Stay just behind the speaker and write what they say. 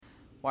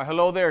Well,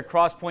 hello there,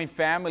 Crosspoint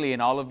family,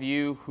 and all of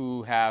you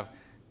who have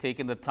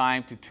taken the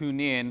time to tune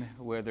in,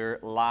 whether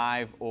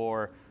live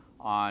or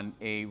on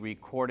a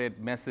recorded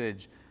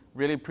message.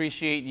 Really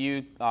appreciate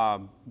you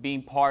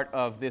being part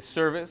of this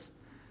service.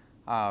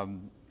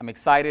 I'm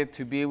excited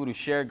to be able to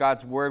share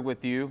God's Word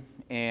with you,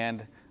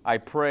 and I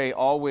pray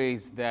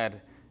always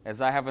that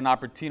as I have an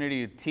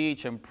opportunity to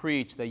teach and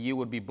preach, that you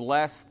would be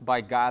blessed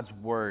by God's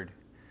Word.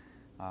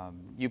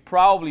 You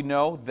probably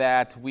know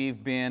that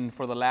we've been,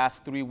 for the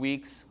last 3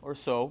 weeks or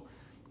so,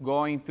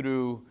 going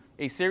through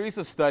a series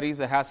of studies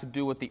that has to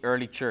do with the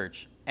early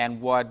church and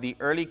what the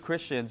early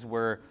Christians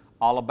were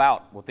all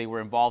about, what they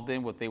were involved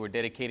in, what they were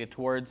dedicated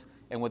towards,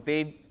 and what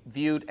they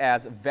viewed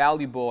as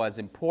valuable, as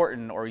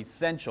important, or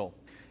essential.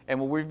 And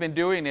what we've been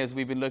doing is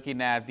we've been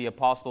looking at the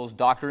apostles'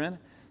 doctrine,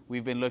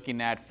 we've been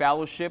looking at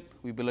fellowship,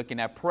 we've been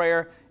looking at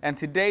prayer, and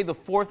today the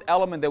fourth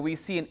element that we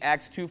see in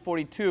Acts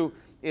 2:42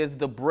 is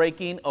the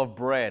breaking of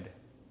bread,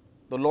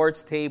 the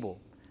Lord's table,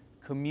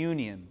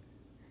 communion.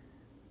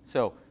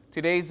 So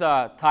today's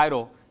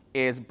title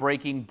is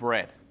Breaking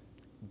Bread.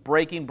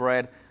 Breaking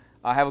Bread.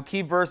 I have a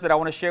key verse that I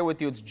want to share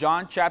with you. It's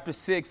John chapter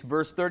 6,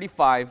 verse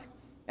 35.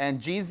 And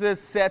Jesus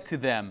said to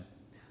them,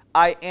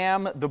 I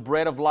am the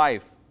bread of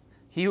life.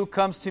 He who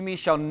comes to me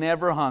shall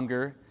never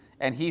hunger,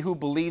 and he who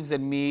believes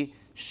in me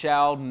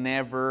shall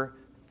never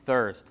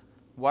thirst.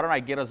 Why don't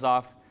I get us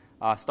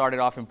started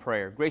off in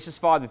prayer. Gracious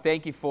Father,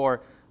 thank you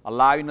for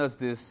allowing us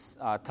this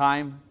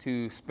time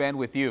to spend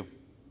with you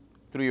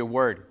through your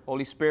word.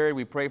 Holy Spirit,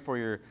 we pray for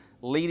your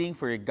leading,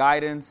 for your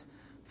guidance,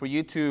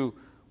 we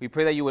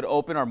pray that you would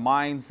open our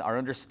minds, our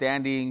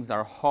understandings,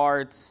 our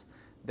hearts,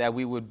 that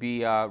we would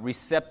be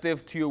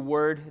receptive to your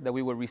word, that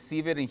we would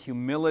receive it in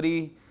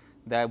humility,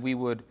 that we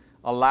would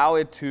allow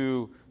it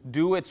to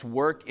do its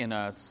work in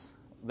us,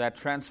 that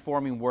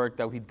transforming work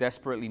that we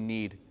desperately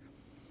need.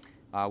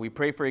 We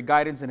pray for your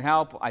guidance and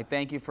help. I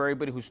thank you for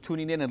everybody who's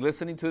tuning in and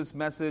listening to this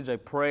message. I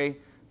pray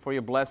for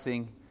your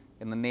blessing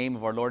in the name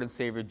of our Lord and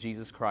Savior,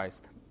 Jesus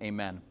Christ.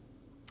 Amen.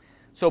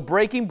 So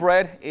Breaking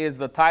Bread is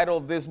the title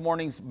of this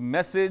morning's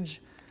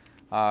message.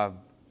 The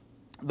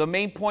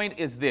main point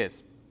is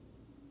this.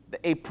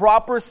 A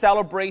proper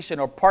celebration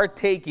or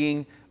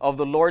partaking of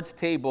the Lord's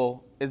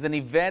table is an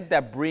event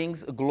that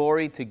brings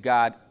glory to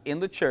God in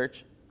the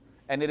church,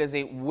 and it is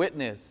a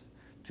witness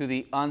to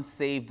the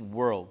unsaved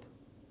world.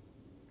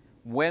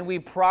 When we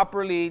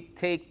properly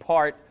take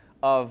part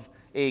of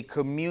a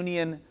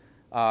communion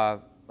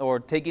or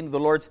taking the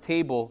Lord's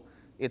table,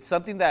 it's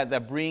something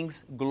that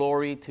brings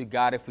glory to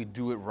God if we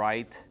do it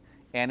right.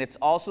 And it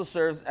also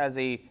serves as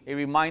a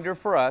reminder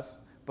for us,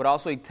 but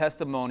also a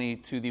testimony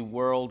to the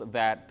world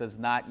that does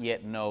not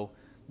yet know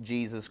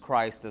Jesus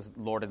Christ as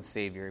Lord and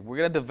Savior. We're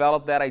going to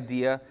develop that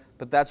idea,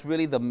 but that's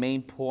really the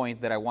main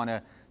point that I want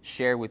to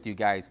share with you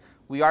guys.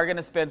 We are going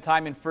to spend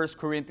time in 1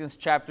 Corinthians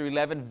chapter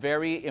 11,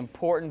 very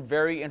important,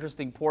 very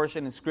interesting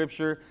portion in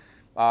Scripture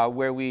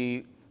where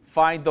we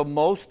find the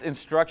most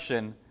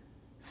instruction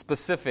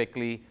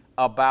specifically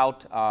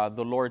about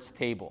the Lord's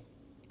table.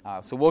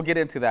 So we'll get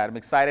into that. I'm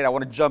excited. I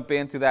want to jump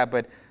into that,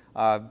 but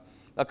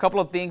a couple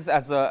of things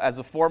as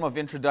a form of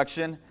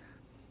introduction.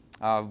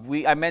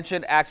 I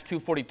mentioned Acts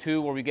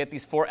 2:42, where we get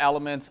these four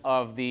elements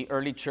of the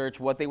early church,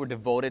 what they were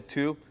devoted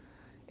to,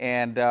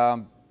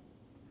 and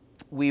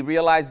we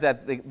realize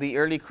that the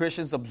early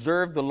Christians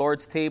observed the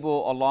Lord's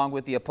table along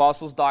with the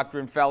apostles'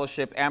 doctrine,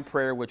 fellowship, and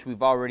prayer, which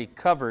we've already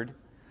covered.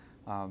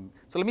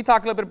 So let me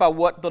talk a little bit about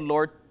what the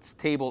Lord's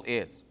table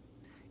is.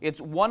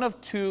 It's one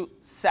of two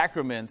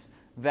sacraments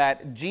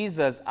that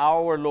Jesus,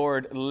 our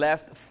Lord,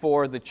 left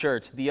for the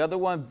church, the other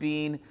one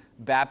being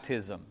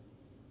baptism.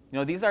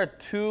 These are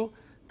two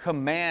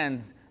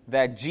commands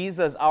that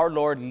Jesus, our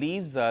Lord,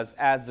 leaves us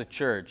as the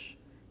church.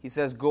 He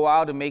says, go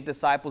out and make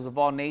disciples of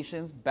all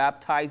nations,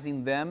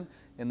 baptizing them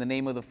in the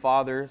name of the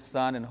Father,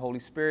 Son, and Holy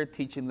Spirit,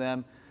 teaching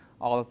them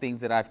all the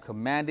things that I've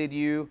commanded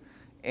you.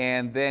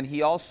 And then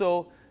he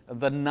also,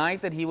 the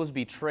night that he was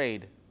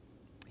betrayed,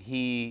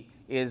 he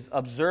is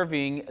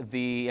observing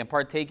and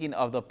partaking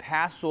of the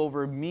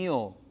Passover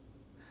meal.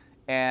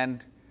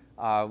 And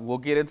we'll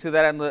get into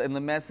that in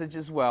the message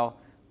as well.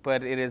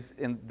 But it is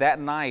in that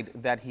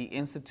night that he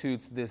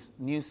institutes this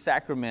new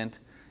sacrament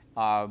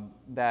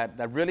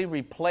that really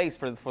replaced,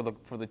 for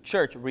the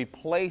church,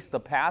 replaced the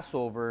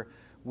Passover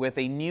with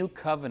a new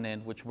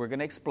covenant, which we're going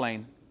to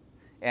explain.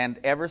 And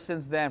ever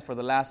since then, for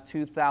the last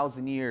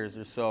 2,000 years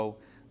or so,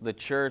 the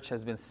church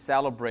has been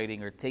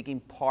celebrating or taking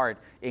part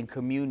in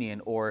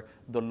communion or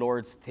the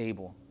Lord's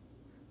table.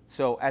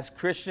 So as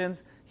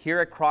Christians, here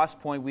at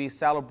Crosspoint, we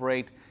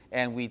celebrate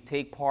and we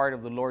take part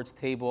of the Lord's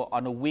table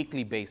on a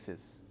weekly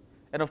basis.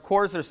 And of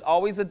course, there's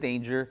always a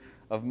danger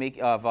of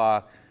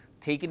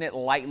taking it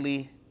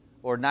lightly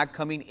or not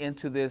coming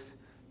into this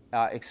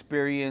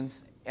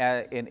experience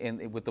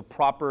with the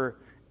proper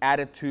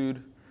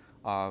attitude.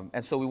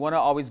 And so we want to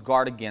always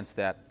guard against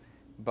that.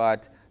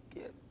 But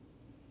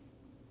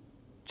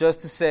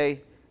just to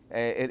say,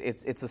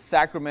 it's a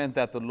sacrament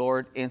that the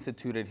Lord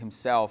instituted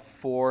himself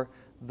for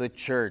the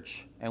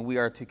church. And we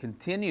are to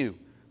continue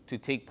to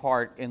take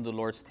part in the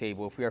Lord's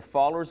table. If we are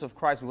followers of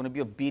Christ, we want to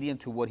be obedient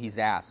to what He's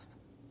asked.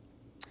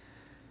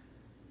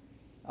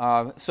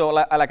 So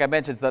like I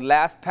mentioned, it's the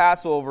last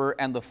Passover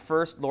and the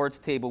first Lord's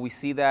table. We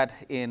see that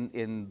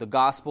in the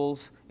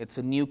Gospels. It's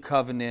a new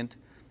covenant.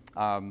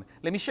 Let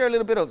me share a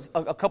little bit of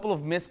a couple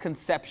of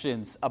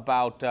misconceptions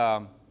about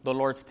the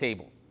Lord's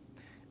table.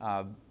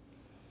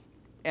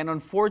 And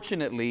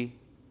unfortunately,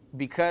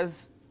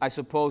 because I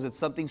suppose it's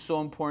something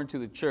so important to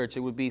the church,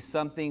 it would be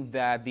something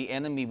that the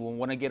enemy will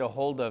want to get a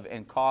hold of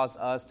and cause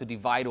us to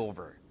divide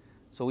over.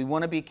 So we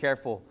want to be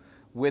careful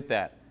with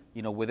that.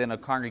 Within a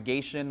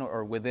congregation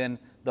or within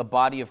the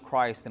body of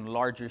Christ in a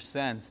larger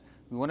sense,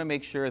 we want to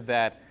make sure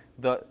that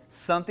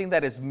something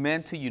that is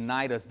meant to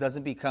unite us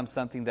doesn't become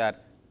something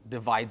that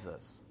divides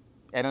us.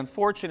 And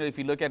unfortunately, if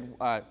you look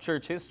at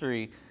church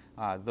history,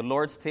 the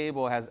Lord's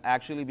table has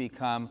actually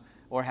become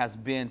or has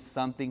been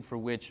something for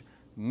which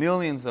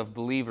millions of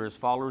believers,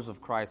 followers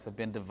of Christ, have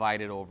been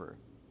divided over.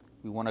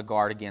 We want to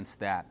guard against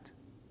that.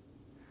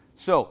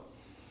 So,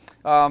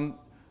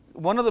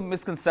 one of the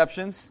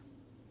misconceptions,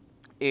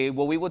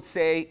 what we would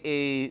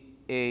say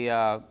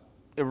a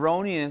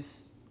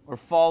erroneous or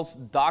false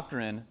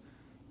doctrine,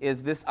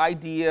 is this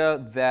idea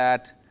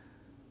that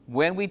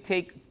when we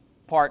take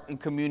part in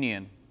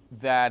communion,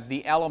 that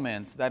the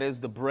elements, that is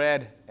the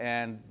bread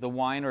and the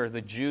wine or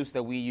the juice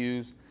that we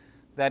use,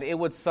 that it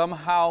would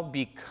somehow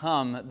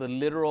become the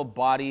literal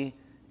body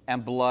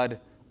and blood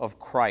of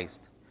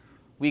Christ.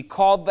 We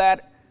call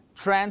that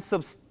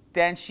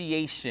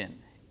transubstantiation.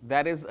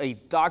 That is a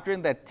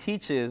doctrine that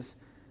teaches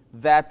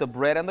that the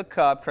bread and the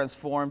cup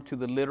transform to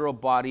the literal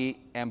body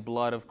and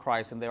blood of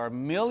Christ. And there are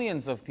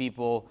millions of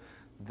people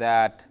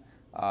that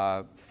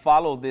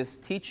follow this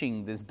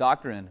teaching, this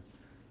doctrine.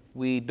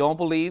 We don't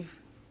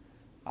believe,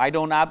 I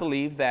do not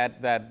believe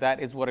that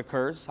is what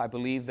occurs. I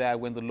believe that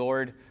when the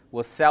Lord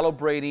was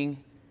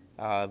celebrating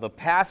the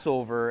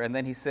Passover, and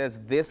then He says,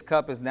 "This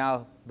cup is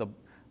now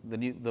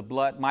the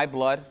blood, my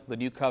blood, the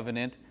new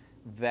covenant."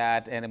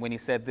 And when He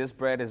said, "This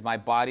bread is my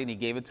body," and He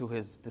gave it to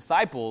His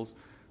disciples,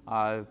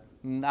 I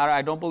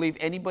don't believe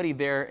anybody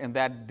there in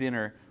that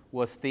dinner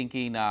was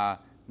thinking,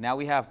 now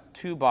we have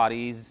two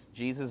bodies.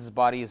 Jesus'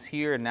 body is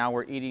here, and now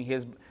we're eating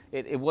His.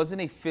 It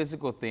wasn't a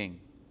physical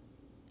thing.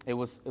 It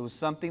was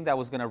something that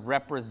was going to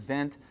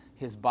represent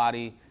His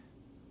body,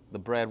 the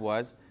bread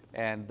was,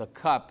 and the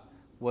cup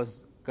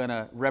was going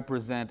to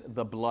represent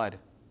the blood.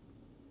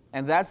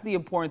 And that's the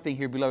important thing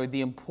here, beloved.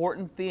 The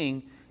important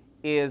thing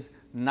is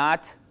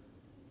not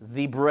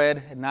the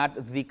bread,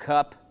 not the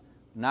cup,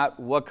 not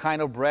what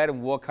kind of bread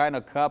and what kind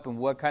of cup and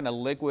what kind of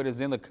liquid is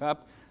in the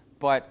cup,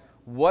 but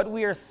what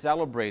we are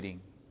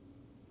celebrating.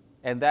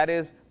 And that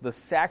is the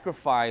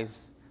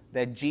sacrifice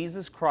that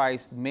Jesus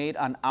Christ made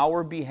on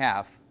our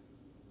behalf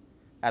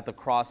at the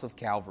cross of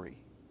Calvary.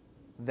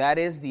 That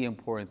is the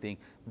important thing.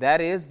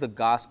 That is the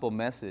gospel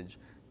message,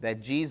 that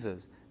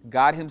Jesus,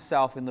 God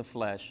Himself in the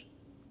flesh,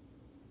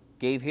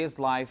 gave His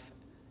life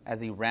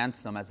as a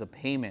ransom, as a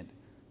payment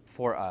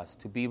for us,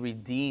 to be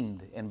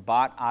redeemed and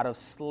bought out of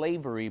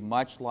slavery,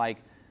 much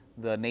like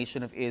the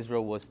nation of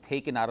Israel was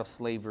taken out of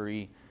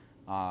slavery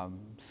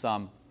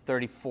some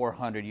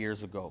 3,400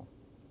 years ago,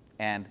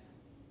 and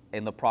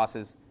in the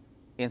process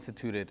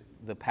instituted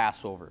the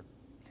Passover.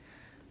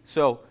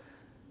 So,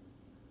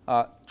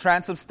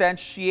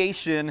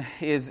 transubstantiation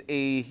is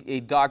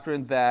a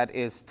doctrine that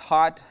is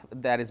taught,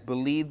 that is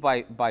believed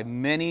by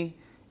many,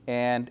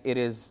 and it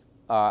is,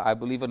 I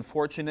believe,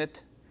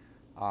 unfortunate.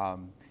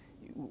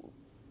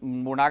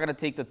 We're not going to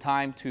take the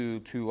time to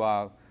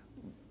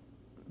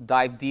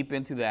dive deep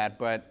into that,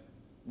 but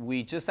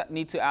we just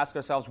need to ask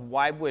ourselves,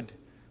 why would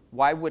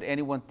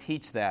anyone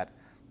teach that?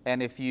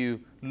 And if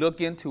you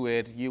look into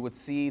it, you would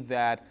see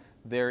that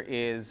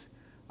there's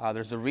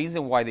a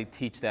reason why they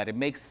teach that. It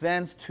makes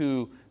sense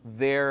to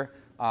their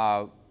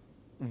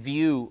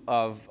view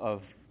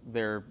of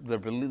their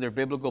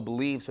biblical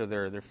beliefs or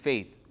their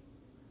faith.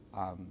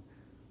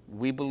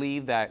 We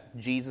believe that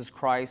Jesus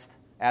Christ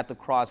at the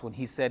cross, when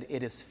He said,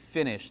 "It is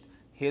finished,"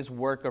 His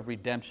work of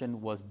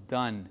redemption was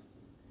done.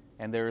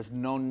 And there is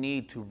no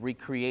need to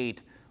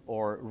recreate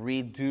or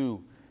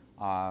redo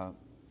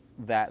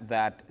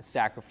that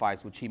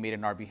sacrifice which He made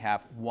in our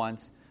behalf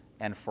once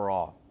and for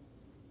all.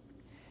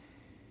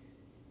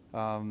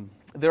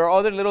 There are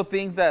other little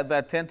things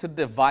that tend to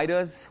divide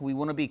us. We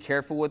want to be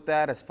careful with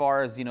that, as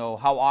far as,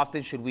 how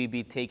often should we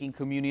be taking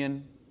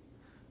communion?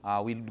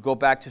 We go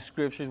back to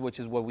Scriptures, which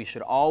is what we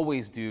should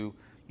always do.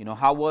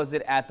 How was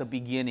it at the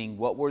beginning?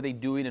 What were they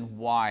doing and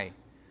why?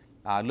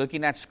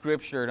 Looking at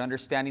Scripture and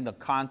understanding the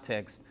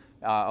context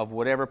of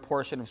whatever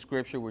portion of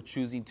Scripture we're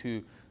choosing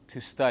to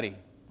study.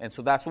 And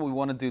so that's what we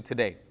want to do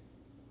today.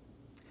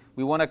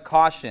 We want to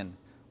caution.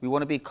 We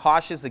want to be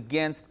cautious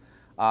against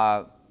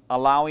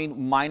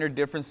allowing minor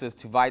differences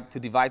to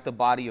divide the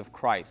body of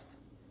Christ.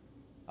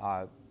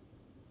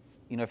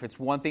 If it's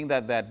one thing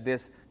that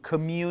this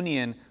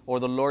communion or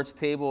the Lord's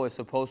table is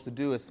supposed to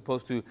do, it's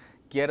supposed to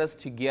get us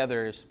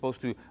together, it's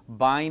supposed to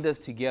bind us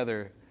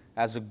together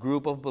as a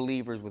group of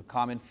believers with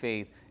common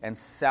faith and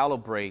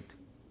celebrate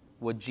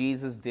what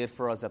Jesus did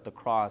for us at the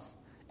cross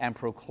and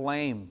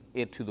proclaim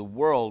it to the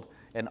world,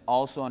 and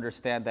also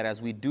understand that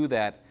as we do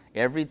that,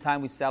 every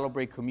time we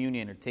celebrate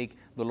communion or take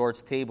the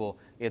Lord's table,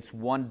 it's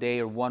one day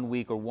or 1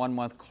 week or 1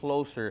 month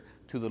closer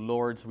to the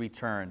Lord's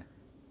return.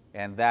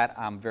 And that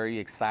I'm very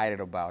excited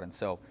about. And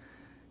so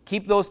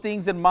keep those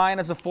things in mind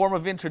as a form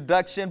of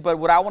introduction. But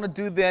what I want to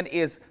do then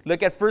is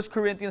look at 1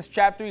 Corinthians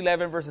chapter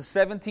 11, verses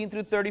 17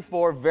 through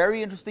 34,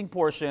 very interesting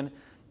portion,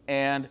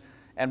 and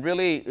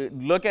really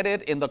look at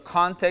it in the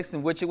context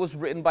in which it was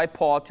written by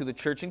Paul to the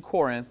church in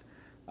Corinth.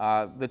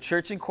 The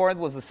church in Corinth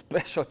was a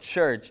special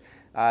church.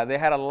 They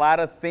had a lot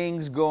of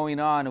things going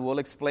on, and we'll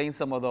explain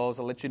some of those.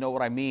 I'll let you know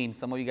what I mean.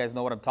 Some of you guys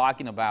know what I'm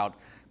talking about.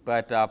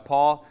 But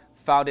Paul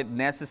found it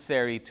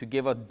necessary to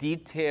give a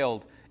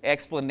detailed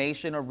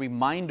explanation or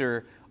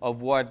reminder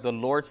of what the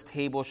Lord's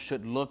table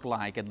should look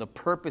like and the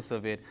purpose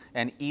of it,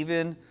 and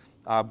even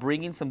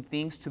bringing some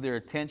things to their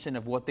attention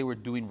of what they were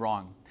doing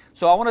wrong.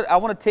 So I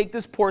want to take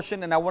this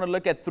portion and I want to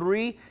look at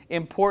 3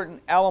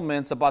 important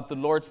elements about the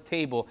Lord's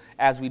table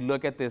as we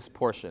look at this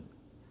portion.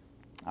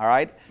 All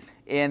right?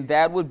 And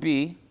that would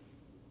be,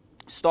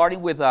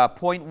 starting with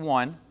point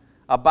 1,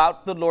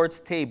 about the Lord's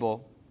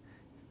table,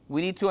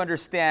 we need to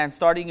understand,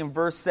 starting in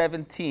verse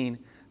 17,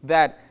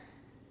 that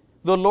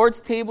the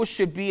Lord's table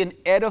should be an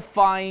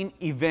edifying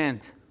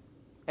event.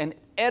 An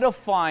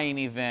edifying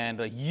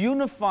event, a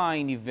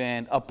unifying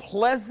event, a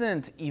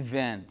pleasant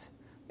event.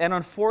 And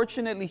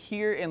unfortunately,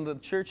 here in the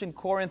church in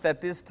Corinth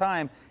at this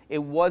time, it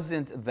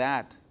wasn't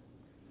that.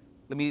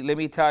 Let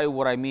me tell you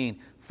what I mean.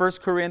 1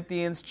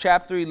 Corinthians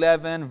chapter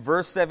 11,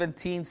 verse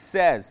 17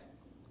 says,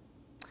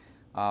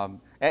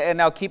 and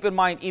now keep in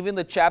mind, even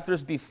the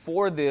chapters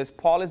before this,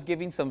 Paul is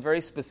giving some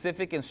very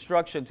specific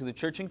instruction to the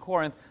church in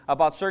Corinth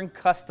about certain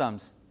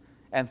customs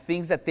and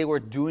things that they were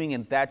doing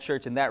in that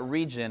church, in that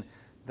region,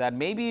 that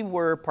maybe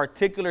were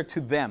particular to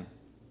them.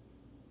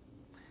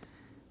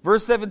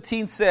 Verse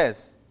 17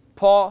 says,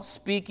 Paul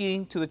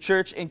speaking to the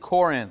church in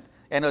Corinth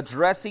and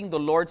addressing the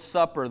Lord's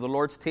Supper, the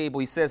Lord's table,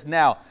 he says,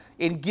 "Now,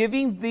 in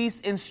giving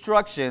these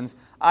instructions,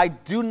 I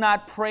do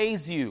not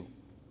praise you,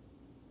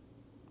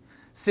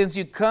 since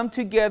you come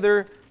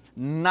together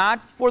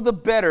not for the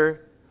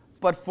better,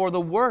 but for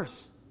the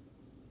worse."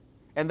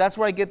 And that's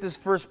where I get this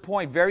first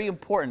point, very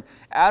important.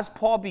 As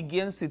Paul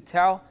begins to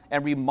tell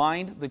and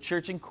remind the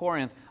church in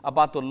Corinth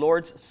about the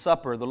Lord's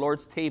Supper, the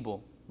Lord's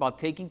table, about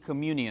taking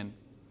communion,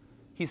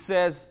 he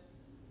says,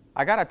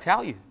 I got to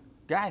tell you,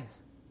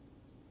 guys,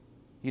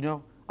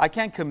 I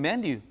can't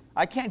commend you.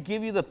 I can't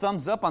give you the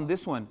thumbs up on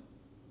this one.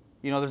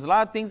 There's a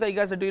lot of things that you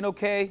guys are doing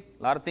okay,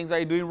 a lot of things that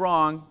you're doing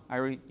wrong.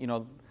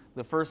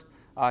 The first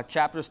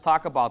chapters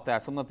talk about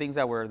that, some of the things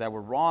that were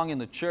wrong in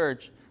the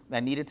church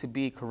that needed to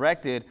be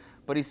corrected.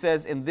 But he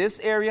says, in this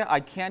area,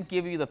 I can't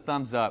give you the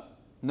thumbs up.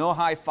 No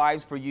high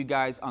fives for you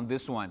guys on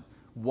this one.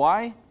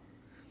 Why?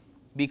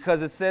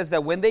 Because it says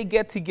that when they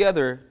get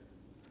together,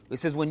 it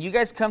says when you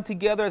guys come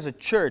together as a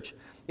church,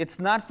 it's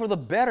not for the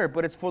better,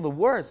 but it's for the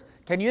worse.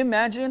 Can you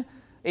imagine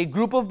a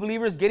group of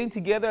believers getting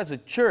together as a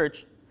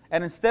church,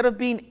 and instead of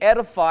being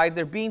edified,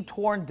 they're being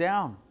torn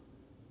down?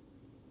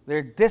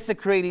 They're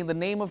desecrating the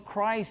name of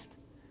Christ.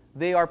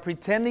 They are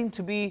pretending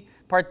to be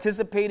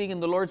participating in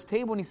the Lord's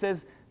table. And he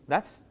says,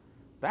 that's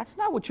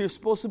not what you're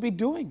supposed to be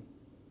doing.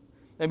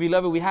 And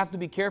beloved, we have to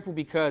be careful,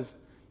 because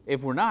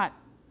if we're not,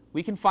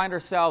 we can find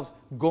ourselves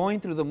going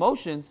through the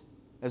motions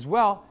as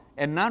well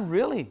and not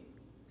really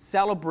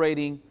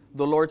celebrating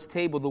the Lord's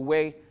table the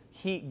way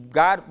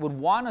God would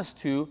want us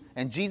to,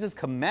 and Jesus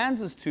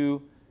commands us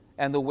to,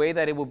 and the way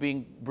that it will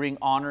bring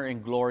honor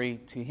and glory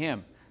to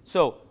Him.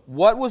 So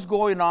what was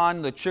going on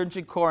in the church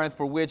in Corinth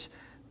for which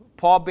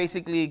Paul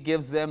basically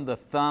gives them the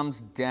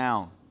thumbs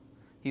down?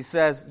 He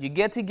says, you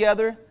get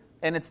together,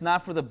 and it's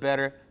not for the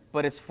better,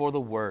 but it's for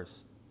the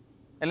worse.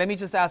 And let me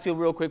just ask you a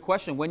real quick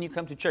question. When you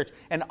come to church,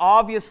 and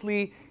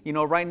obviously,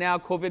 right now,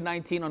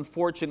 COVID-19,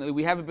 unfortunately,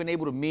 we haven't been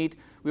able to meet.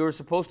 We were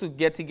supposed to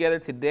get together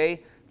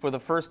today for the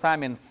first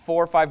time in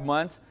 4 or 5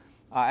 months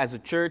as a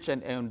church.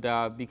 And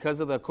because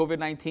of the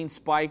COVID-19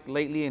 spike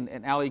lately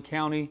in LA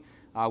County,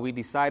 we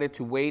decided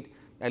to wait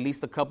at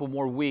least a couple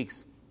more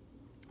weeks.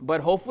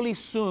 But hopefully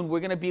soon, we're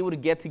going to be able to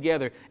get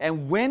together.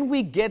 And when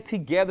we get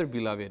together,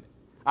 beloved,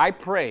 I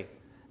pray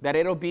that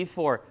it'll be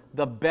for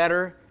the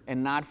better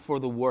and not for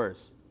the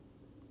worse.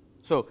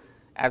 So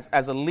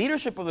as a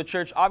leadership of the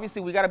church,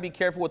 obviously we got to be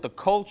careful with the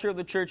culture of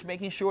the church,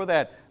 making sure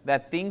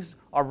that things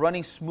are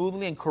running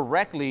smoothly and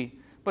correctly.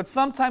 But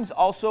sometimes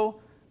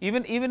also,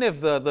 even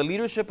if the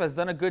leadership has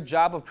done a good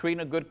job of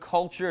creating a good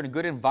culture and a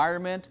good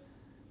environment,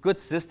 good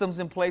systems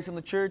in place in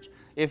the church,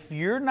 if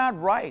you're not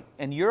right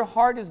and your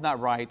heart is not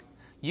right,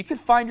 you could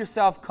find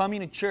yourself coming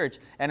to church,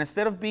 and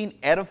instead of being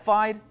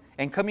edified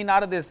and coming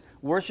out of this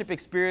worship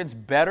experience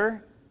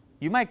better,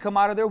 you might come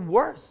out of there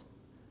worse.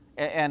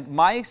 And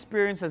my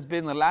experience has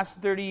been the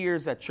last 30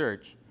 years at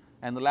church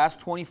and the last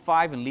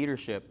 25 in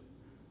leadership,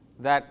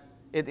 that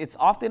it's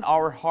often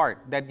our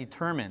heart that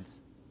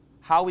determines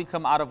how we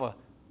come out of a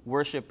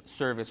worship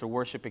service or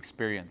worship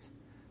experience.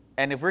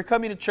 And if we're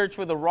coming to church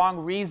for the wrong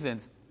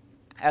reasons,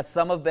 as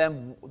some of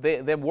them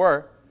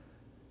were,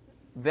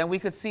 then we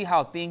could see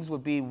how things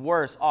would be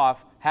worse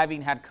off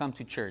having had come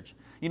to church.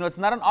 It's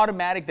not an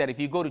automatic that if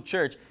you go to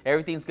church,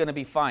 everything's going to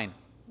be fine.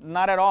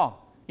 Not at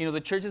all.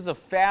 The church is a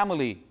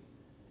family.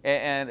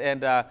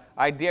 And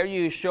I dare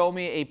you show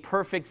me a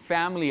perfect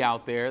family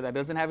out there that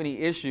doesn't have any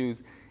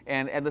issues.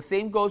 And the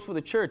same goes for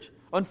the church,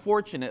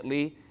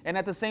 unfortunately. And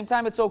at the same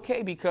time, it's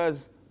okay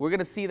because we're going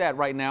to see that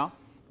right now.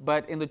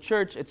 But in the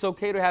church, it's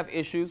okay to have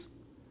issues.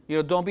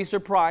 Don't be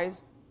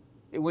surprised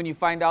when you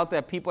find out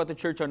that people at the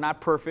church are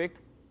not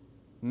perfect.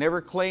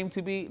 Never claim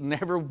to be,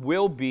 never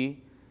will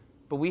be.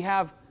 But we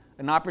have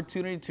an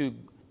opportunity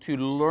to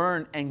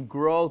learn and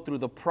grow through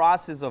the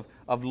process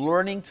of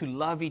learning to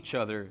love each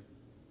other.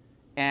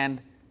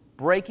 And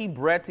breaking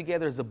bread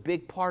together is a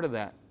big part of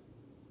that.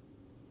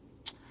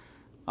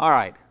 All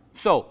right.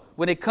 So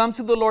when it comes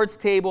to the Lord's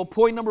table,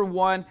 point number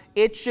 1,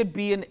 it should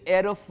be an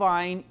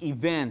edifying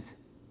event,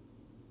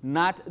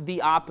 not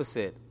the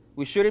opposite.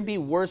 We shouldn't be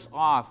worse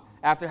off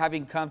after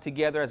having come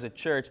together as a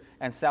church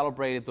and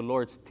celebrated the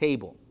Lord's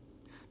table.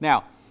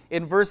 Now,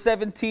 in verse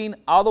 17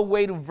 all the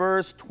way to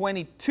verse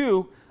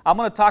 22, I'm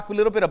going to talk a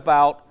little bit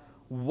about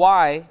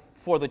why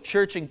for the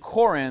church in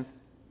Corinth,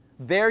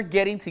 their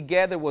getting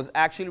together was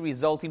actually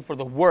resulting for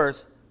the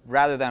worse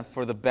rather than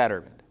for the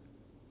betterment.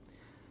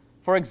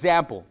 For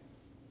example,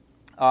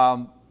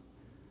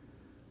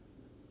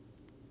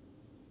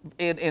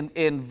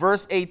 in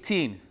verse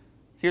 18,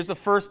 here's the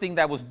first thing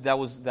that was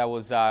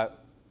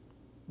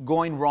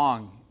going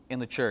wrong in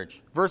the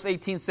church. Verse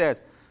 18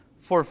 says,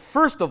 "For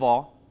first of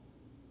all,"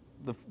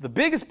 the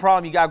biggest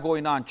problem you got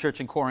going on,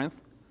 church in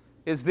Corinth,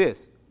 is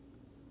this.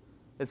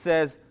 It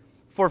says,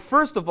 "For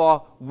first of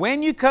all,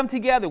 when you come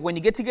together, when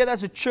you get together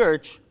as a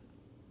church,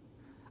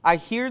 I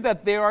hear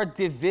that there are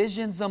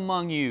divisions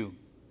among you.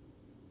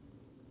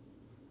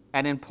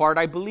 And in part,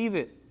 I believe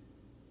it."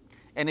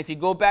 And if you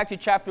go back to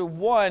chapter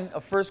 1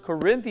 of 1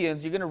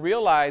 Corinthians, you're going to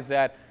realize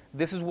that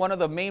this is one of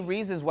the main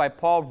reasons why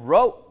Paul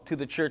wrote to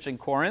the church in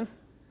Corinth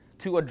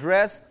to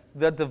address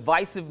the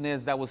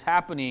divisiveness that was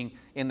happening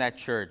in that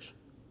church.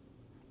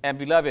 And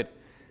beloved,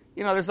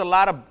 there's a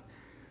lot of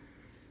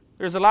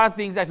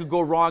things that could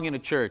go wrong in a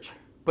church,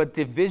 but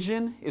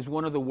division is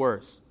one of the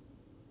worst.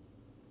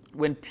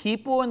 When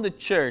people in the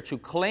church who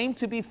claim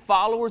to be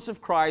followers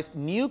of Christ,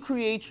 new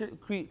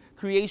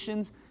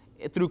creations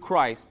through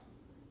Christ,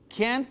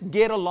 can't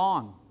get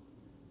along,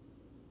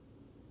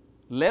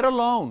 let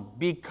alone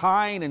be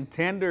kind and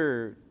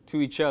tender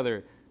to each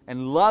other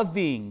and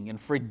loving and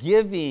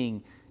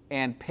forgiving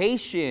and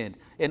patient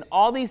and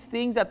all these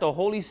things that the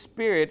Holy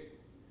Spirit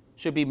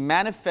should be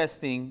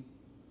manifesting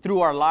through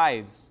our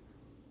lives.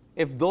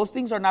 If those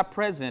things are not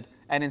present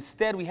and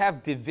instead we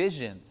have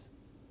divisions,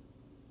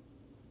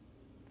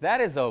 that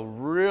is a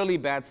really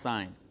bad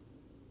sign.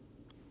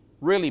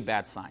 Really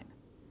bad sign.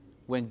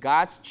 When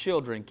God's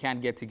children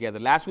can't get together.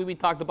 Last week we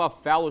talked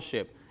about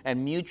fellowship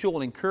and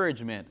mutual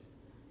encouragement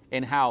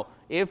and how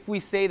if we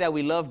say that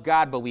we love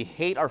God but we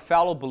hate our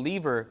fellow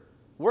believer,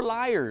 we're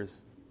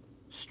liars.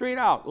 Straight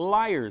out,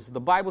 liars. The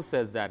Bible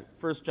says that,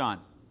 1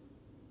 John.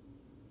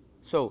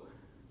 So,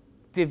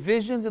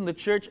 divisions in the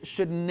church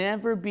should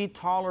never be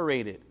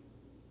tolerated.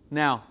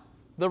 Now,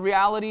 the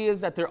reality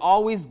is that they're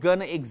always going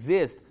to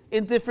exist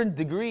in different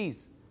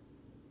degrees.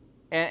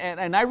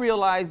 And I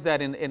realize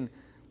that in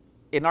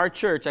our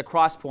church at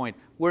Crosspoint,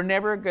 we're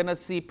never going to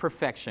see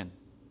perfection.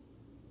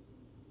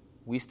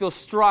 We still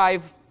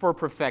strive for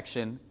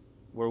perfection.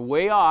 We're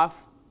way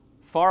off,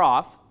 far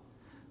off,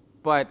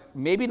 but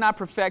maybe not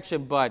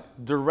perfection,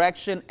 but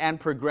direction and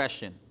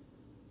progression.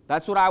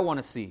 That's what I want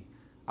to see.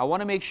 I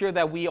want to make sure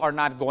that we are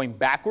not going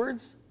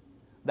backwards,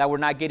 that we're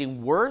not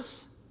getting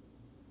worse,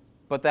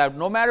 but that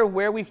no matter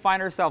where we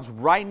find ourselves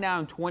right now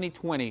in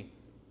 2020,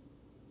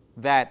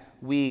 that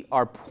we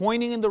are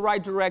pointing in the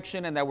right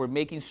direction and that we're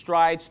making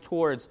strides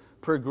towards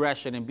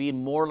progression and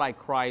being more like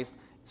Christ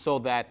so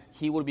that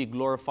He would be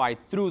glorified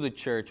through the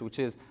church, which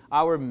is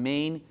our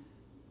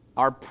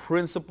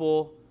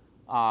principal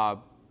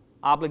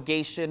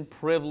obligation,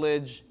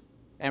 privilege,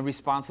 and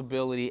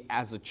responsibility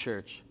as a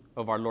church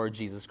of our Lord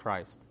Jesus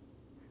Christ.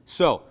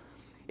 So,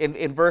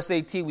 in verse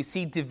 18, we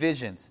see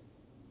divisions.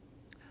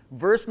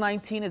 Verse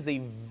 19 is a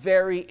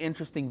very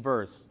interesting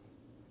verse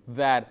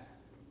that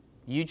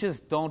you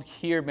just don't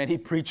hear many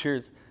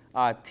preachers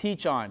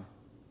teach on.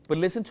 But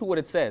listen to what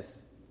it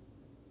says.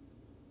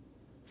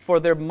 "For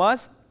there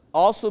must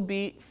also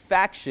be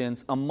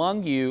factions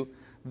among you,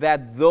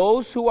 that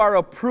those who are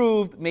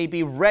approved may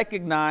be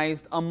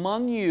recognized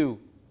among you."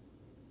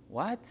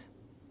 What?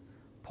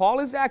 Paul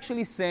is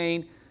actually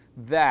saying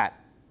that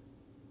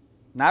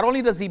not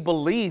only does he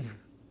believe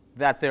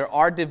that there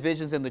are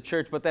divisions in the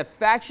church, but that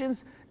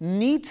factions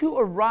need to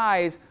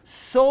arise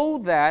so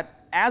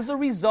that as a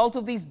result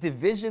of these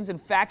divisions and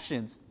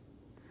factions,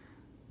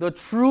 the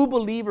true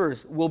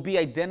believers will be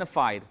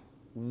identified.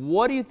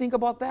 What do you think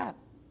about that?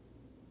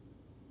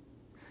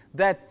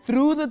 That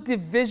through the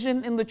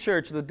division in the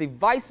church, the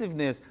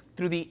divisiveness,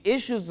 through the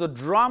issues, the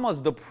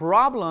dramas, the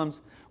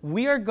problems,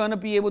 we are going to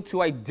be able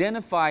to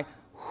identify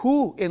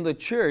who in the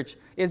church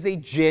is a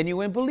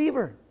genuine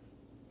believer.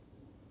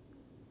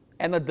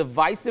 And a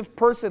divisive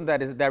person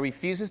that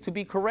refuses to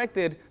be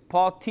corrected,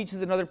 Paul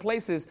teaches in other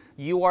places,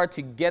 you are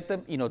to get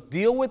them,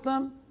 deal with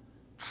them,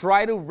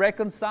 try to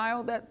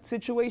reconcile that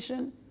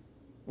situation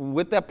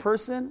with that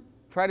person,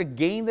 try to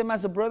gain them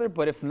as a brother,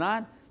 but if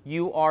not,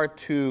 you are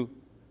to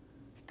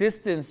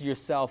distance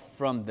yourself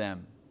from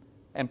them.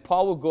 And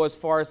Paul will go as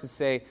far as to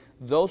say,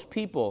 those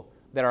people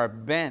that are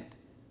bent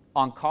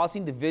on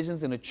causing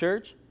divisions in the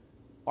church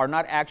are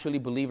not actually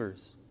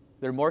believers.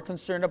 They're more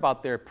concerned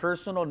about their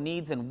personal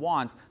needs and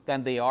wants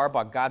than they are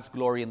about God's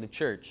glory in the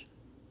church.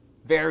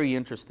 Very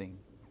interesting.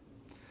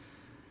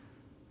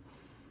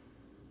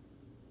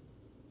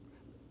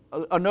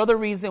 Another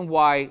reason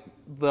why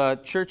the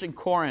church in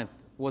Corinth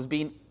was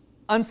being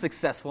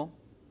unsuccessful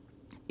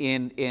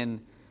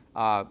in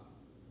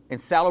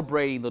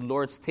celebrating the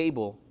Lord's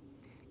table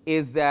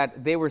is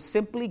that they were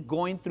simply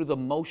going through the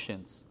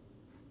motions.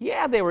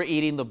 Yeah, they were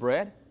eating the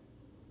bread,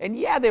 and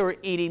yeah, they were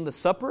eating the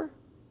supper,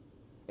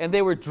 and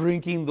they were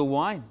drinking the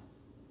wine.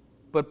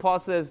 But Paul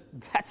says,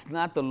 that's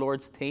not the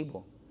Lord's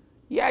table.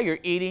 Yeah, you're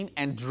eating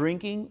and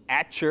drinking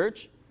at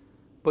church,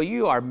 but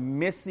you are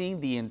missing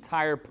the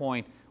entire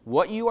point.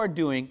 What you are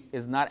doing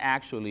is not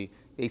actually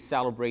a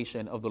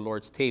celebration of the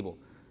Lord's table.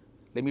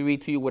 Let me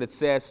read to you what it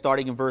says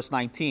starting in verse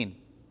 19.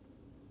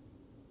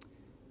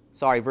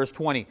 Verse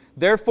 20.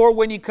 Therefore,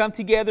 when you come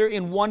together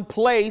in one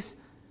place,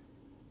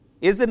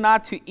 is it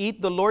not to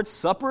eat the Lord's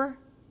Supper?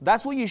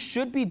 That's what you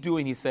should be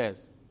doing, he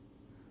says.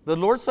 The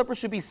Lord's Supper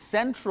should be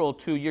central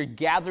to your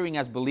gathering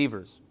as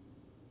believers.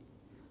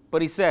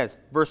 But he says,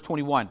 verse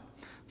 21,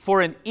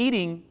 for in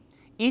eating,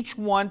 each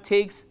one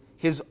takes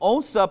his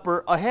own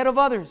supper ahead of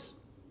others.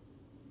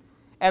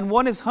 And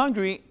one is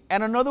hungry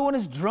and another one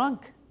is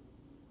drunk.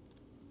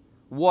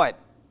 What?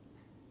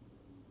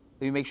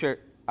 Let me make sure.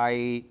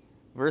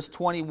 Verse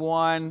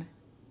 21.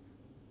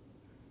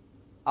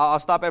 I'll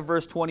stop at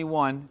verse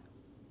 21.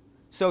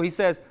 So he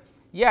says,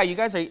 yeah, you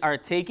guys are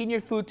taking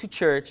your food to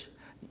church.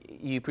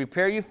 You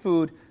prepare your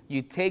food,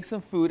 you take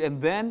some food,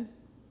 and then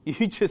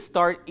you just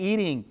start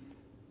eating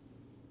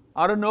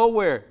out of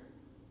nowhere.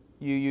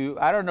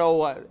 I don't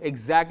know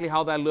exactly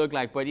how that looked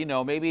like, but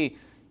maybe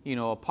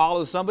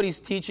Apollo, somebody's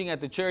teaching at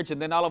the church,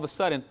 and then all of a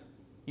sudden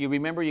you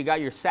remember you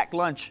got your sack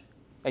lunch,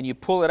 and you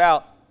pull it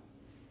out,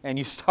 and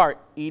you start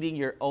eating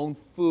your own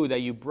food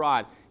that you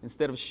brought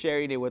instead of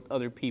sharing it with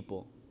other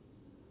people.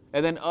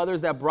 And then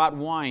others that brought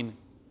wine,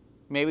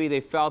 maybe they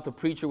felt the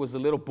preacher was a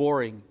little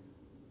boring,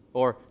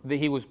 or that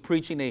he was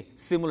preaching a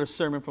similar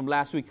sermon from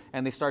last week,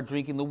 and they start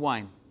drinking the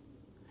wine.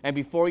 And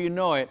before you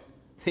know it,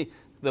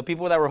 the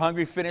people that were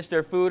hungry finished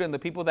their food, and the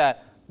people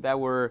that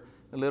were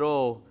a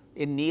little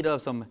in need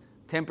of some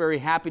temporary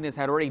happiness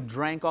had already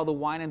drank all the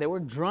wine, and they were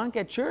drunk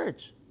at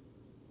church.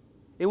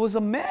 It was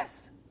a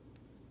mess.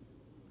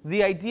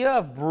 The idea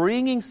of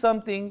bringing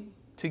something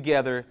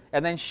together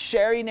and then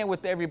sharing it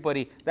with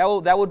everybody,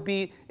 that would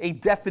be a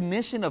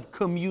definition of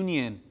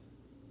communion,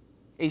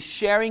 a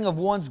sharing of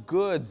one's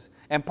goods,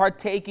 and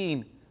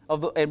partaking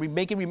of and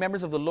making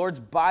remembrance of the Lord's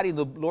body,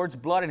 the Lord's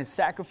blood, and His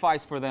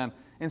sacrifice for them.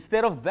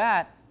 Instead of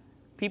that,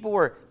 people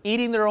were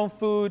eating their own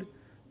food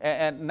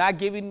and not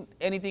giving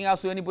anything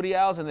else to anybody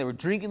else, and they were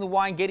drinking the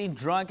wine, getting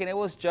drunk, and it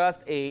was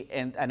just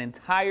an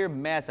entire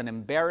mess, an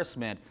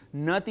embarrassment.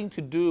 Nothing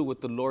to do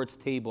with the Lord's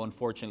table,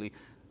 unfortunately.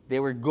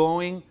 They were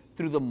going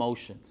through the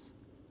motions.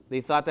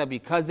 They thought that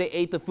because they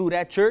ate the food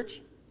at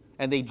church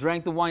and they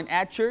drank the wine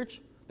at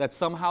church, that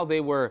somehow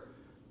they were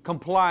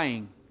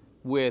complying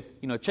with,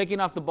 checking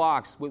off the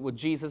box with what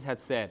Jesus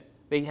had said.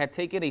 They had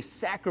taken a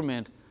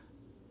sacrament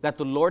that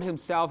the Lord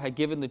Himself had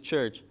given the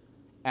church,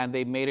 and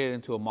they made it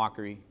into a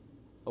mockery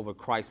of what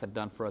Christ had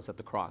done for us at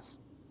the cross.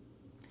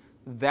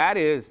 That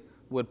is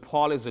what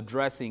Paul is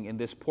addressing in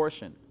this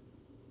portion.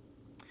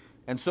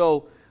 And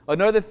so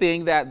another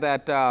thing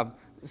that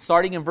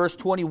starting in verse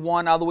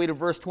 21 all the way to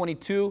verse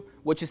 22,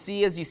 what you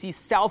see is you see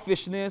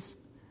selfishness,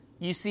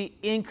 you see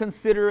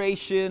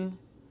inconsideration,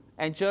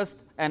 and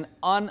just an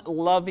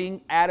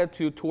unloving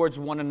attitude towards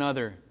one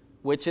another,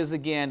 which is,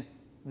 again,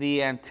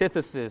 the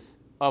antithesis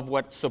of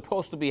what's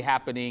supposed to be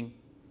happening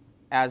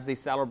as they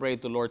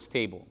celebrate the Lord's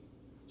table.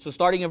 So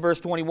starting in verse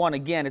 21,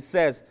 again, it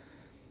says,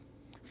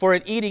 for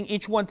in eating,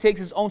 each one takes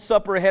his own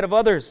supper ahead of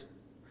others,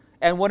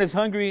 and one is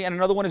hungry and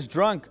another one is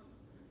drunk.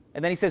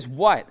 And then he says,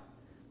 what?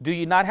 Do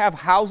you not have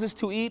houses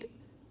to eat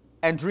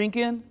and drink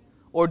in?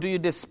 Or do you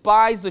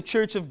despise the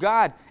church of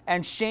God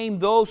and shame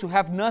those who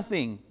have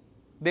nothing?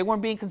 They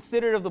weren't being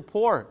considerate of the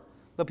poor,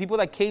 the people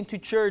that came to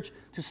church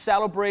to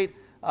celebrate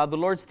the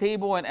Lord's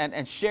table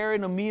and share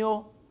in a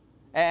meal,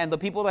 and the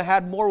people that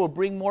had more will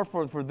bring more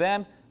for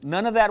them.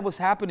 None of that was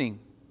happening.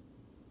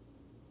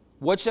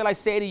 What shall I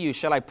say to you?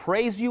 Shall I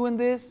praise you in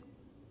this?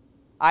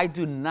 I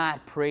do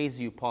not praise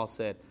you, Paul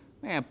said.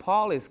 Man,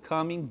 Paul is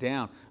coming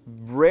down.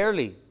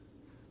 Rarely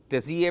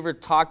does he ever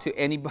talk to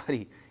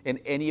anybody in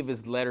any of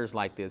his letters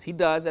like this. He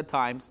does at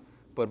times,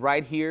 but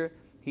right here,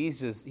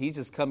 he's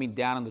just coming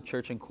down on the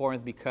church in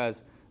Corinth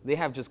because they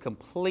have just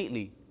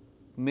completely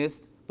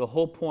missed the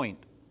whole point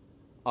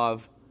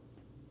of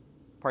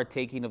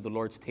partaking of the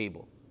Lord's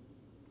table.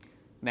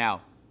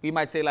 Now, we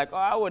might say like, oh,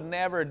 I would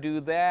never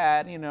do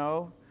that,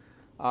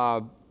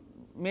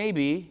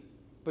 maybe,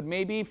 but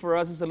maybe for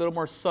us it's a little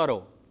more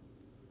subtle,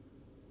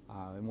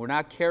 and we're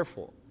not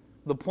careful.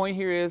 The point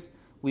here is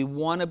we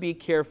want to be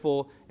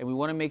careful, and we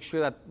want to make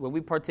sure that when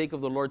we partake of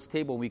the Lord's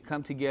table, when we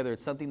come together,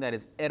 it's something that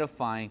is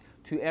edifying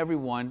to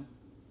everyone,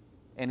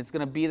 and it's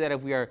going to be that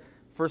if we are,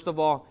 first of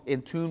all,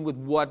 in tune with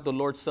what the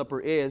Lord's Supper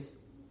is,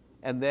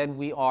 and then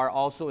we are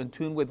also in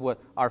tune with what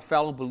our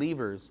fellow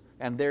believers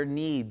and their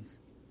needs,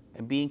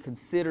 and being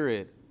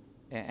considerate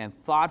and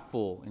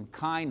thoughtful and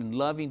kind and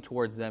loving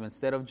towards them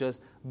instead of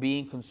just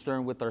being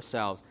concerned with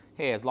ourselves.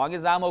 Hey, as long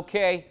as I'm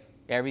okay,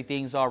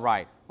 everything's all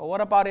right. Well, what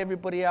about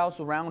everybody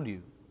else around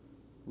you?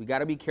 We got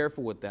to be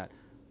careful with that.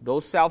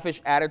 Those selfish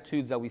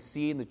attitudes that we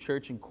see in the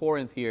church in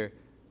Corinth here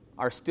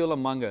are still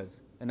among us,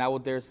 and I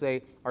would dare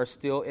say are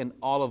still in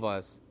all of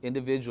us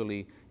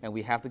individually, and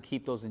we have to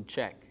keep those in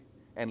check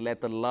and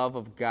let the love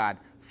of God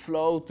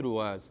flow through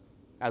us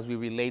as we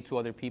relate to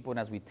other people and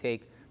as we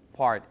take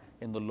part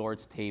in the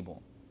Lord's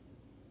table.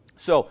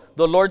 So,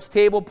 the Lord's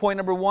table, point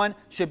number 1,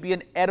 should be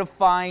an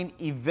edifying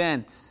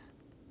event.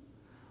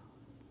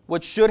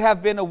 What should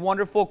have been a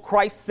wonderful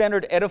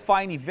Christ-centered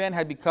edifying event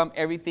had become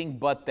everything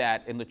but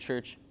that in the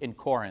church in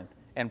Corinth.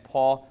 And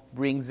Paul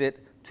brings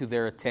it to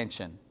their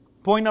attention.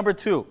 Point number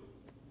 2.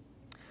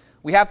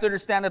 We have to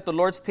understand that the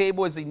Lord's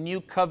table is a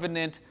new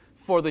covenant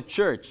for the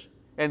church.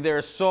 And there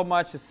is so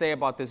much to say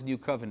about this new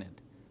covenant.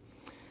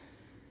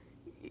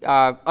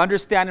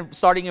 Understand,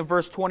 starting in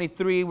verse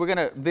 23,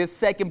 this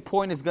second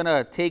point is going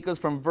to take us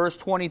from verse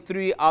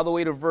 23 all the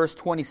way to verse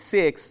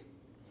 26.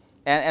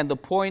 And the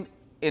point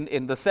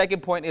in the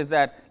second point is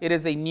that it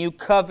is a new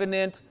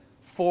covenant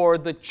for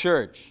the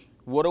church.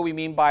 What do we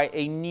mean by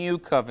a new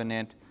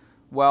covenant?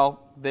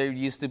 Well, there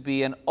used to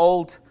be an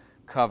old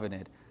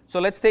covenant. So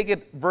let's take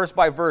it verse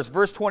by verse.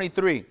 Verse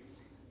 23,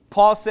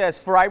 Paul says,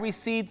 "For I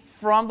received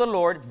from the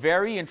Lord,"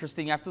 very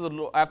interesting,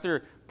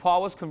 after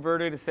Paul was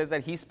converted, it says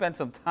that he spent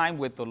some time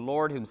with the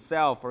Lord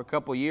himself for a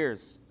couple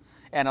years.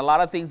 And a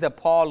lot of things that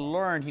Paul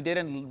learned, he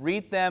didn't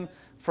read them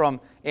from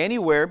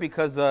anywhere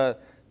because the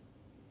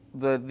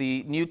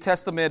New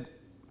Testament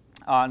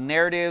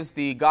narratives,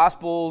 the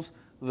Gospels,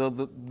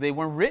 they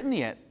weren't written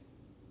yet.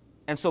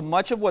 And so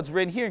much of what's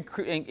written here,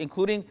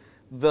 including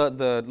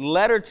the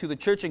letter to the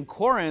church in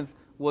Corinth,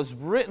 was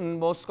written,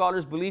 most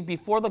scholars believe,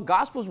 before the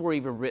Gospels were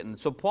even written.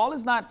 So Paul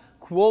is not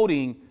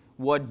quoting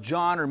what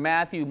John or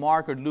Matthew,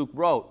 Mark, or Luke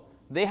wrote.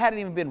 They hadn't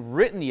even been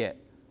written yet,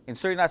 and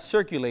certainly not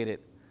circulated.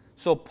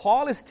 So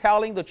Paul is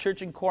telling the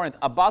church in Corinth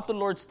about the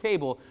Lord's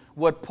table,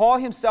 what Paul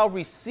himself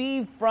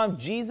received from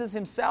Jesus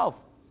himself.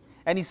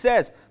 And he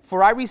says,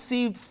 "For I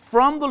received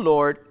from the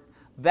Lord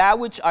that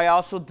which I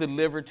also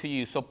delivered to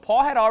you." So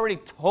Paul had already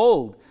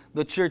told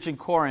the church in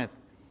Corinth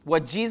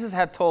what Jesus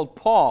had told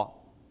Paul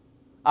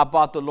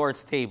about the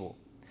Lord's table.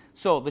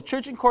 So the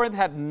church in Corinth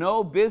had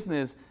no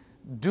business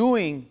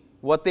doing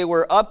what they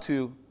were up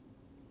to.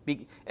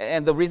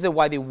 And the reason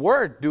why they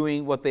were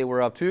doing what they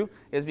were up to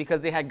is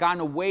because they had gotten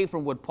away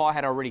from what Paul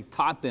had already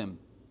taught them.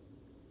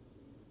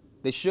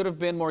 They should have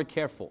been more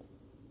careful.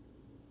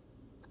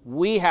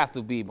 We have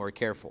to be more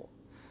careful.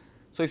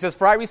 So he says,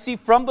 "For I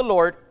received from the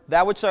Lord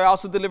that which I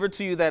also delivered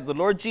to you, that the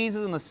Lord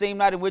Jesus, on the same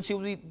night in which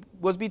he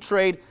was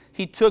betrayed,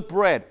 he took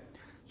bread."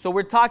 So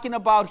we're talking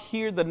about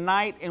here the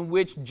night in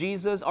which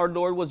Jesus, our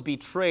Lord, was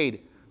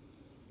betrayed.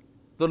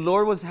 The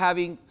Lord was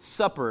having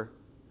supper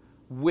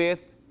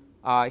with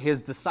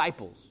his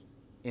disciples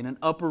in an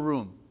upper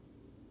room.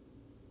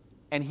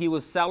 And he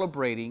was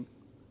celebrating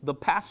the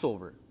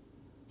Passover.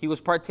 He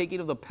was partaking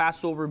of the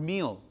Passover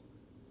meal.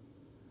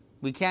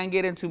 We can't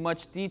get into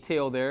much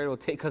detail there. It will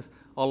take us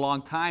a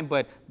long time.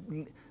 But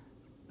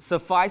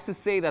suffice to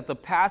say that the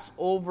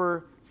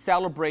Passover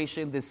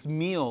celebration, this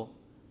meal,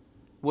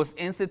 was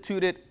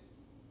instituted,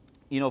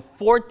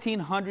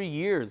 1,400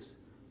 years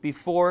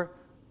before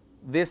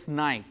this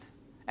night.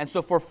 And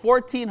so for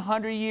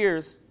 1,400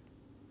 years,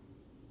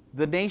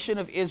 the nation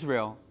of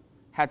Israel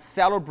had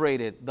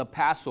celebrated the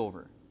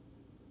Passover.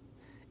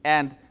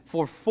 And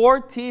for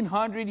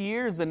 1,400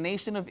 years, the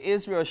nation of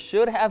Israel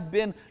should have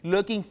been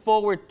looking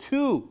forward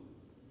to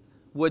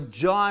what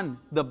John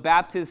the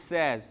Baptist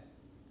says.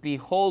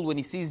 Behold, when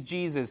he sees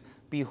Jesus,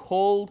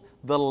 behold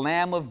the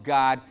Lamb of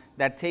God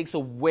that takes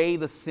away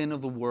the sin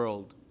of the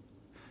world.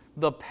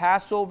 The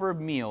Passover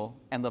meal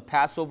and the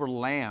Passover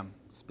lamb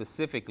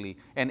specifically,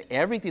 and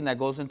everything that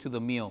goes into the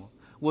meal,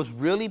 was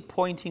really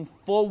pointing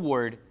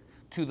forward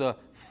to the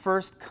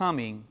first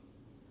coming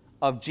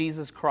of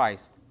Jesus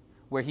Christ,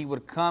 where he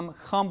would come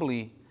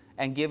humbly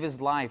and give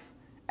his life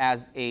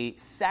as a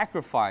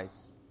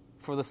sacrifice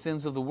for the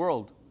sins of the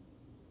world.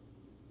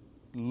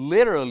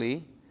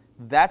 Literally,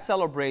 that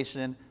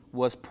celebration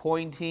was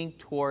pointing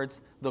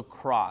towards the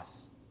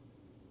cross,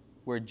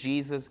 where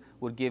Jesus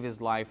would give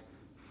his life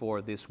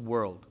for this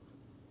world.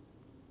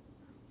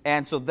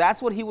 And so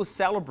that's what he was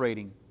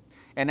celebrating.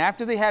 And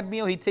after they had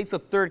meal, he takes a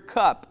third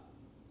cup,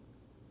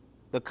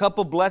 the cup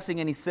of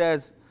blessing, and he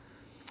says,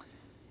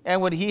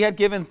 "And when he had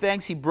given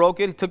thanks, he broke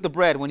it." He took the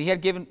bread. When he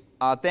had given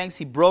thanks,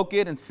 he broke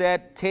it and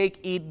said, "Take,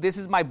 eat, this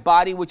is my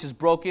body which is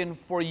broken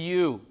for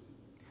you.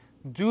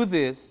 Do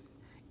this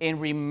in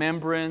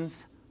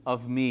remembrance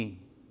of me."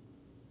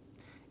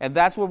 And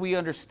that's where we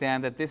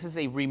understand that this is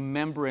a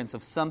remembrance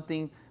of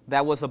something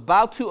that was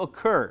about to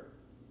occur.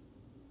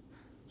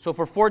 So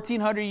for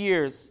 1400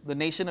 years, the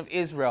nation of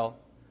Israel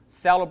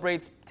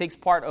takes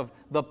part of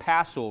the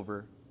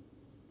Passover.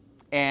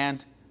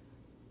 And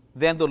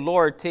then the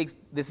Lord takes,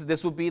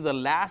 this would be the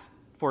last,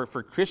 for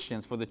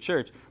Christians, for the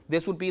church,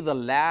 this would be the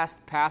last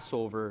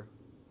Passover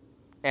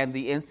and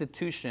the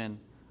institution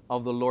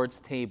of the Lord's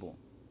table,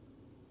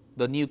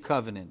 the new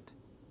covenant.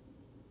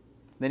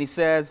 Then he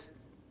says,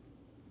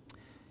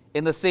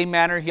 in the same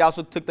manner, he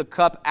also took the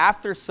cup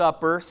after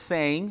supper,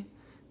 saying,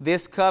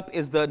 "This cup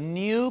is the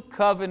new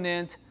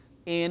covenant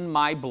in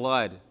my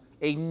blood."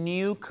 A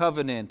new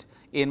covenant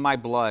in my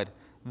blood.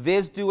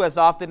 "This do as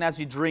often as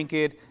you drink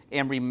it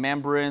in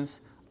remembrance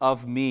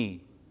of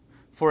me.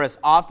 For as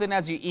often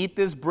as you eat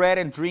this bread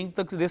and drink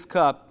this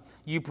cup,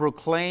 you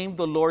proclaim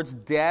the Lord's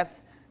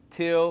death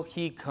till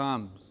he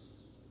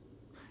comes."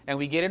 And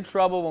we get in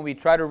trouble when we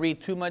try to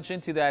read too much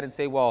into that and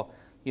say, well,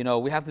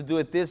 we have to do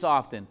it this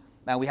often.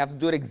 And we have to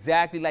do it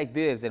exactly like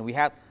this. And we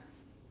have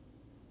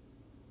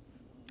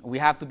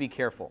to be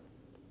careful.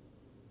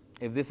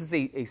 If this is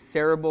a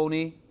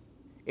ceremony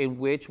in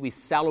which we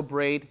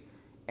celebrate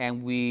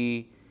and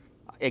we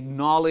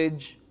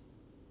acknowledge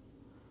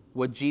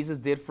what Jesus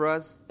did for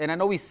us, and I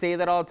know we say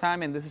that all the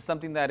time, and this is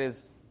something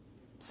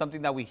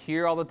that we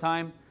hear all the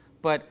time,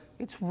 but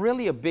it's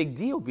really a big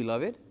deal,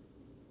 beloved,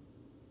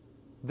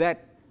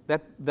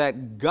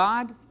 that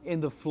God in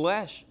the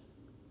flesh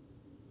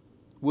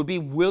would be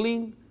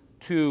willing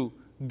to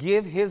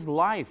give his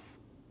life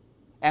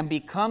and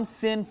become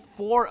sin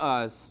for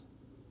us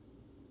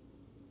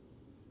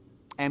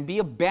and be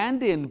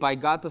abandoned by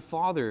God the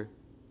Father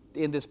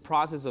in this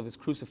process of his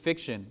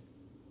crucifixion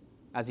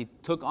as he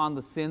took on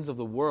the sins of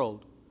the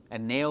world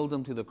and nailed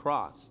them to the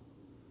cross.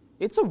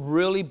 It's a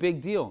really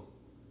big deal.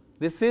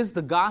 This is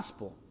the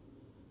gospel.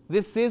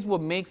 This is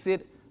what makes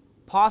it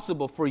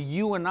possible for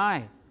you and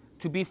I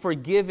to be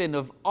forgiven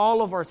of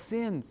all of our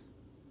sins.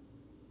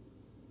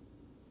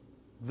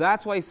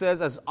 That's why he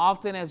says, as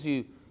often as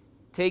you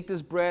take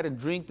this bread and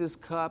drink this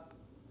cup,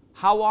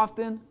 how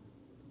often?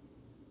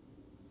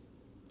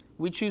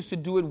 We choose to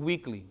do it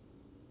weekly.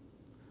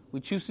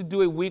 We choose to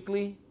do it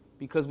weekly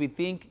because we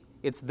think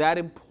it's that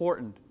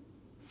important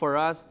for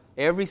us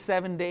every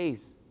 7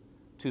 days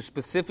to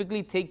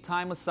specifically take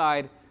time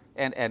aside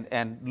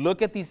and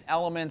look at these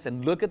elements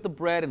and look at the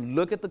bread and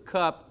look at the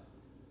cup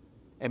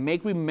and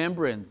make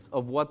remembrance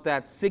of what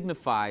that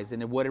signifies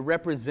and what it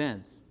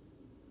represents.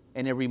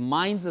 And it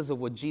reminds us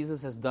of what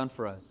Jesus has done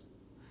for us.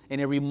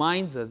 And it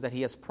reminds us that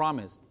he has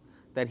promised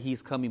that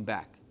he's coming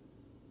back.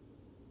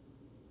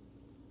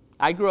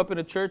 I grew up in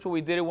a church where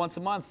we did it once a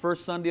month,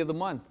 first Sunday of the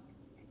month.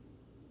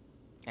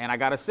 And I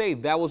got to say,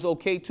 that was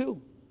okay too.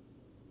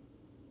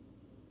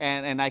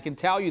 And I can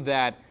tell you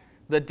that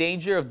the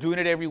danger of doing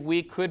it every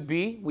week could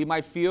be, we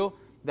might feel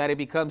that it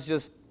becomes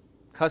just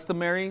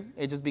customary.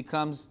 It just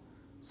becomes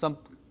some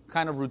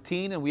kind of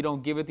routine and we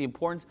don't give it the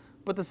importance.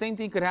 But the same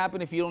thing could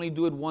happen if you only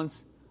do it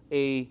once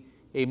a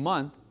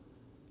month,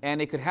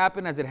 and it could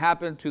happen as it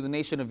happened to the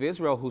nation of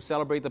Israel, who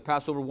celebrate the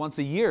Passover once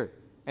a year,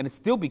 and it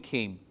still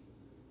became,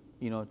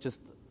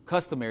 just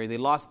customary. They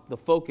lost the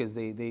focus.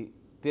 They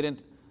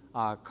didn't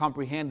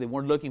comprehend. They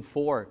weren't looking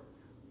for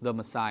the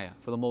Messiah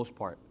for the most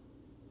part.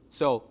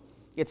 So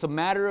it's a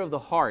matter of the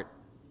heart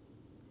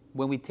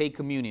when we take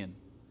communion.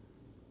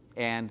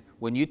 And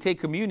when you take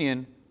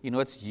communion,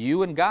 it's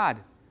you and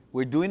God.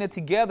 We're doing it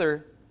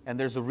together. And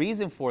there's a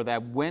reason for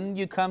that. When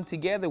you come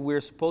together,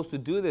 we're supposed to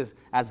do this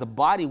as a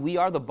body. We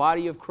are the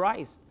body of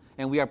Christ.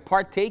 And we are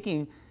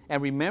partaking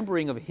and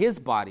remembering of his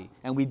body.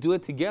 And we do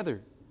it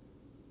together.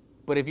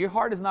 But if your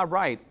heart is not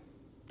right,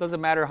 it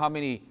doesn't matter how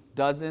many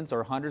dozens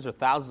or hundreds or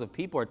thousands of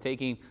people are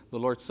taking the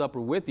Lord's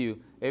Supper with you.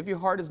 If your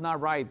heart is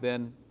not right,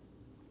 then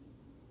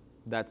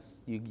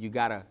that's you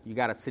got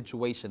a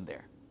situation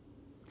there.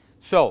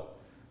 So,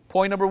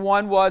 point number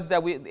one was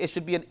that it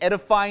should be an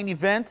edifying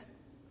event,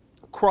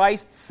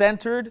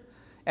 Christ-centered.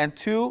 And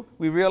two,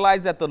 we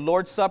realize that the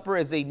Lord's Supper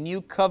is a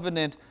new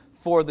covenant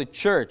for the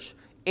church.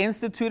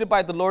 Instituted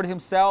by the Lord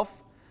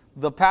himself,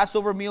 the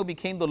Passover meal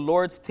became the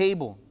Lord's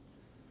table.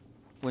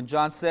 When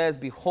John says,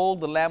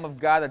 "Behold the Lamb of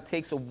God that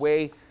takes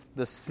away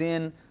the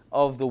sin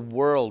of the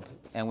world."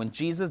 And when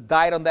Jesus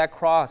died on that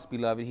cross,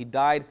 beloved, he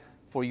died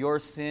for your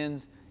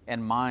sins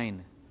and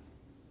mine.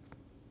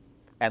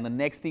 And the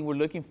next thing we're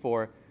looking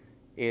for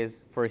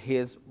is for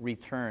his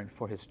return,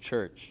 for his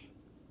church.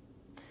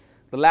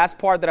 The last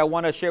part that I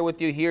want to share with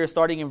you here,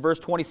 starting in verse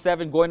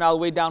 27, going all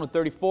the way down to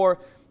 34,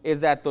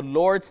 is that the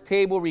Lord's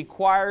table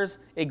requires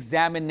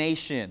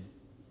examination.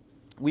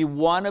 We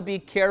want to be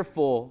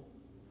careful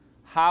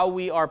how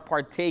we are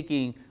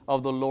partaking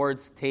of the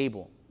Lord's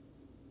table.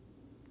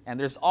 And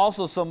there's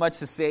also so much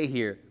to say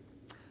here.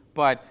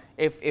 But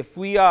if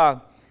we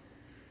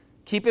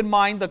keep in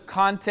mind the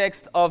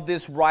context of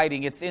this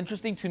writing, it's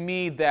interesting to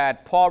me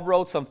that Paul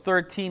wrote some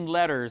 13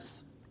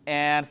 letters,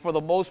 And for the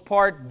most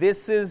part,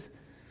 this is,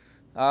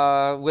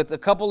 with a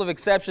couple of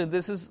exceptions,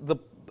 this is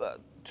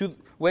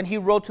when he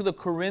wrote to the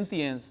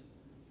Corinthians,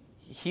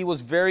 he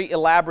was very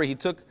elaborate. He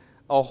took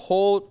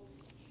almost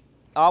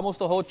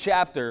a whole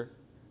chapter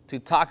to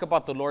talk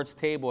about the Lord's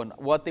table and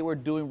what they were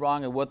doing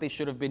wrong and what they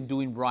should have been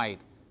doing right,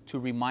 to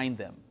remind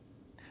them.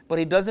 But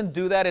he doesn't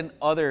do that in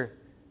other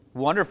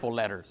wonderful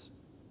letters.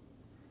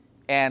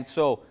 And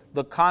so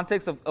the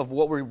context of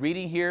what we're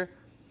reading here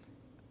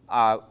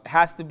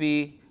has to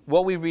be,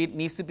 what we read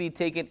needs to be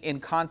taken in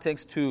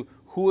context to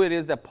who it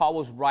is that Paul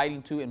was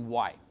writing to and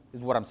why,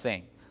 is what I'm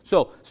saying.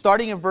 So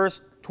starting in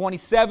verse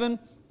 27,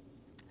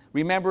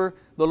 remember,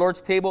 the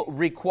Lord's table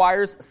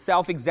requires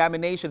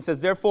self-examination. It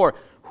says, therefore,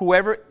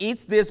 whoever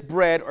eats this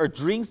bread or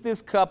drinks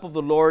this cup of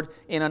the Lord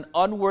in an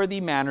unworthy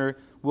manner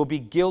will be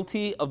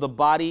guilty of the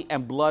body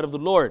and blood of the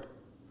Lord.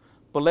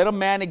 But let a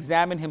man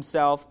examine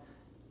himself,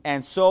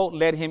 and so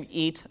let him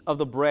eat of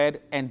the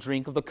bread and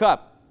drink of the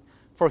cup.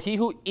 For he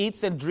who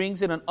eats and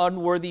drinks in an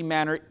unworthy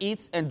manner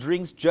eats and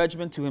drinks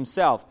judgment to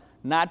himself,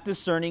 not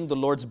discerning the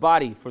Lord's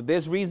body. For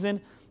this reason,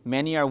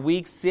 many are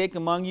weak, sick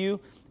among you,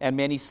 and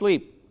many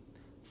sleep.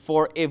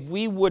 For if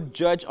we would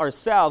judge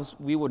ourselves,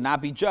 we would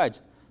not be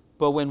judged.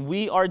 But when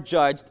we are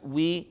judged,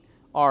 we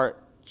are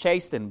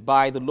chastened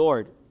by the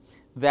Lord,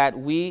 that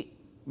we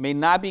may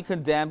not be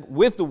condemned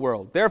with the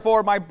world.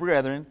 Therefore, my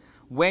brethren,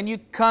 when you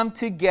come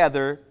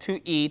together to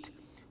eat,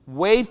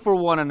 wait for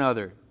one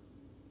another.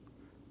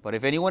 But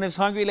if anyone is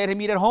hungry, let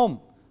him eat at home,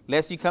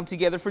 lest you come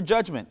together for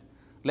judgment.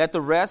 Let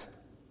the rest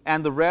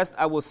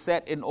I will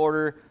set in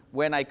order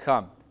when I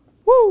come.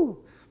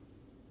 Woo!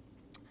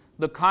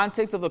 The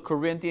context of the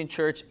Corinthian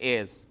church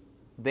is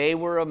they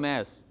were a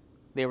mess.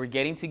 They were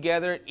getting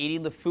together,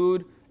 eating the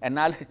food,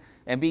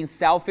 and being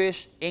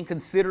selfish,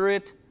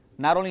 inconsiderate,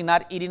 not only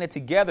not eating it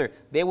together,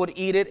 they would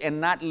eat it and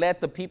not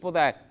let the people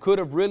that could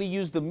have really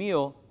used the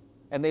meal,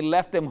 and they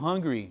left them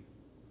hungry.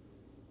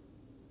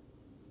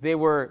 They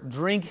were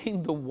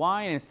drinking the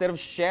wine, and instead of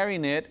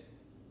sharing it,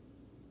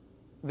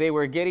 they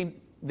were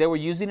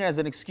using it as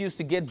an excuse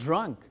to get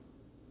drunk.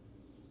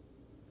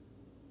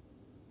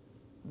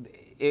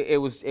 It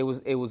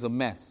was a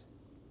mess.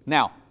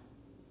 Now,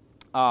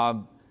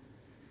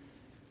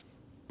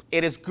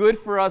 it is good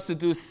for us to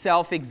do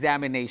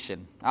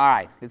self-examination. All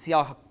right, let's see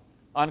how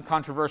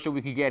uncontroversial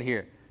we could get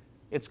here.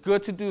 It's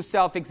good to do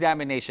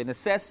self-examination. It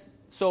says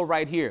so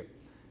right here.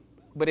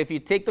 But if you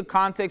take the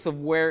context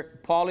of where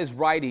Paul is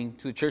writing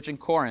to the church in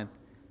Corinth,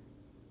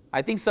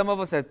 I think some of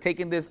us have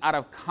taken this out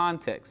of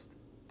context.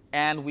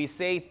 And we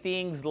say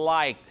things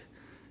like,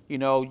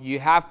 you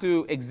have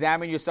to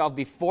examine yourself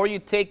before you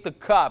take the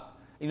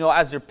cup.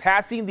 As they're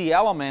passing the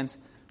elements,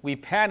 we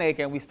panic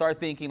and we start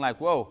thinking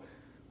like, whoa,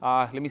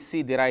 let me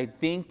see, did I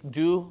think,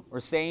 do, or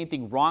say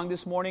anything wrong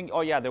this morning?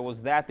 Oh yeah, there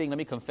was that thing. Let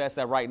me confess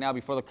that right now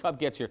before the cup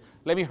gets here.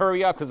 Let me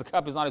hurry up because the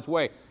cup is on its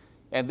way.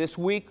 And this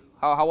week,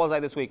 how was I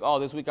this week? Oh,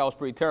 this week I was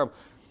pretty terrible.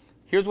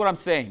 Here's what I'm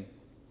saying.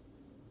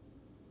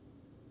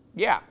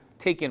 Yeah,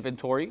 take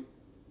inventory.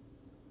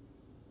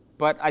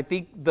 But I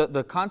think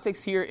the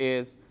context here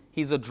is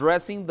he's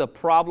addressing the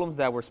problems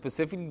that were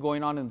specifically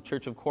going on in the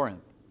church of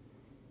Corinth.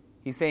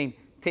 He's saying,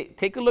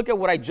 take a look at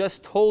what I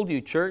just told you,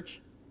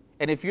 church.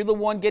 And if you're the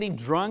one getting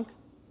drunk,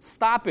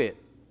 stop it.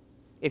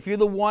 If you're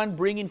the one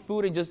bringing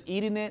food and just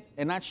eating it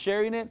and not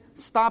sharing it,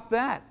 stop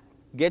that.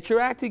 Get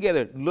your act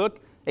together.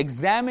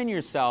 Examine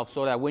yourself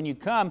so that when you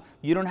come,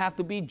 you don't have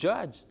to be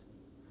judged.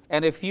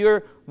 And if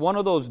you're one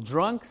of those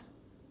drunks,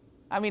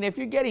 if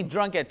you're getting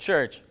drunk at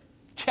church,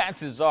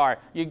 chances are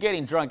you're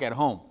getting drunk at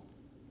home.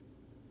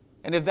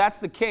 And if that's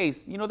the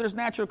case, there's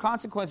natural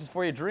consequences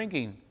for your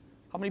drinking.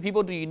 How many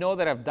people do you know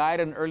that have died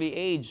at an early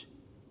age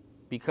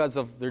because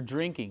of their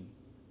drinking?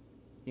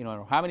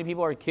 How many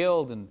people are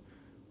killed and,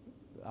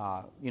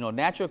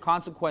 natural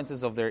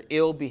consequences of their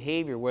ill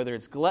behavior, whether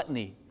it's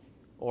gluttony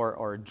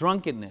or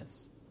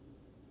drunkenness.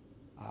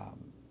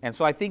 And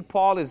so I think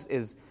Paul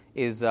is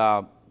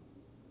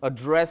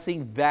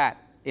addressing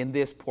that in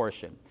this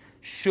portion.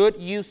 Should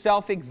you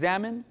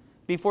self-examine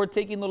before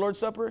taking the Lord's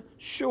Supper?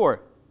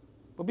 Sure.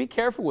 But be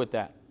careful with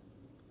that.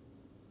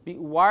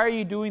 Why are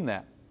you doing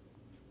that?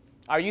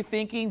 Are you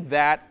thinking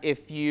that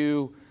if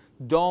you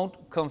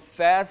don't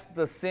confess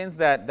the sins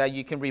that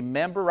you can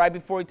remember right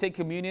before you take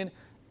communion,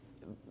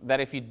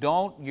 that if you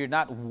don't, you're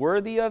not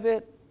worthy of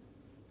it?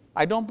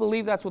 I don't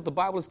believe that's what the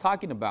Bible is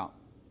talking about.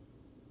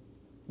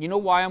 You know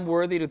why I'm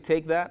worthy to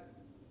take that?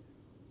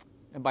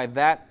 And by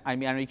that, I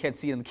know you can't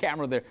see it in the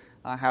camera there.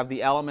 I have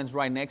the elements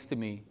right next to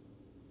me.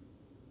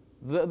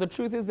 The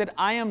truth is that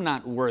I am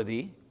not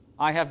worthy.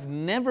 I have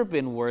never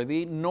been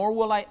worthy, nor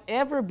will I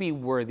ever be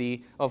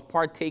worthy of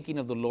partaking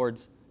of the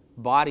Lord's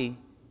body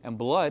and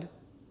blood.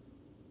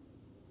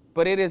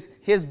 But it is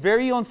His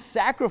very own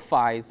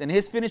sacrifice and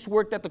His finished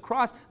work at the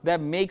cross that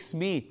makes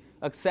me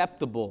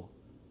acceptable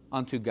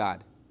unto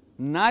God.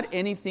 Not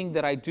anything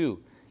that I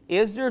do.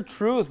 Is there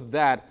truth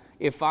that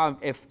if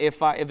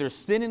there's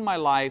sin in my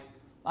life,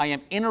 I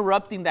am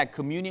interrupting that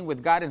communion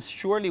with God and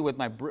surely with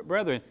my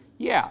brethren?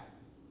 Yeah.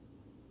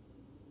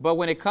 But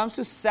when it comes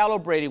to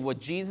celebrating what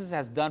Jesus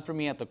has done for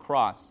me at the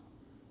cross,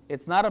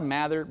 it's not a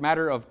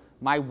matter of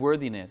my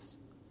worthiness.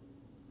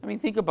 I mean,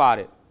 think about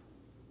it.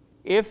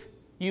 If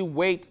you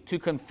wait to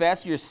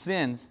confess your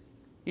sins,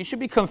 you should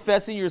be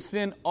confessing your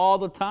sin all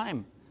the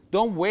time.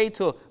 Don't wait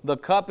till the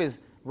cup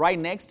is right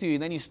next to you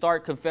and then you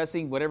start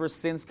confessing whatever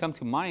sins come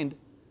to mind.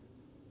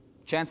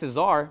 Chances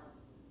are,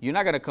 you're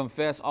not going to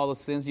confess all the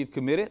sins you've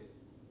committed.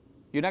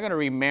 You're not going to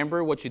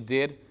remember what you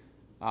did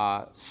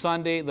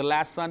the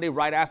last Sunday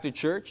right after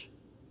church.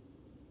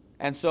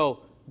 And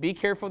so be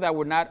careful that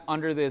we're not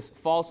under this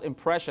false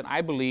impression,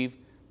 I believe,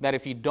 that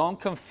if you don't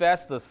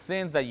confess the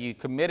sins that you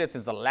committed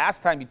since the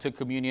last time you took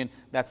communion,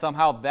 that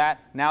somehow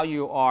now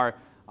you are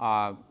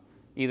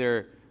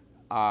either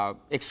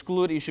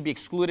excluded, you should be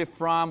excluded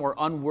from or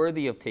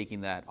unworthy of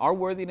taking that. Our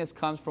worthiness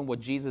comes from what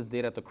Jesus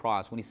did at the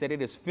cross. When he said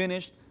it is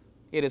finished,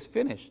 it is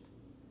finished.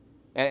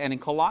 And in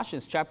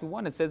Colossians chapter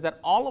 1, it says that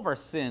all of our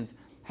sins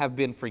have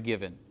been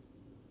forgiven.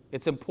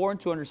 It's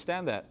important to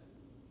understand that.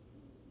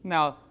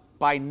 Now,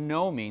 by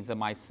no means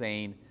am I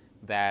saying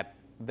that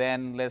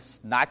then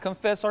let's not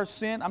confess our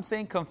sin. I'm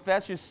saying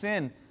confess your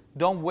sin.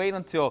 Don't wait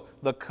until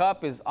the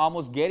cup is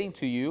almost getting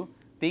to you,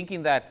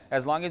 thinking that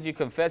as long as you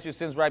confess your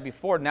sins right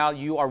before, now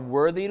you are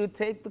worthy to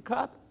take the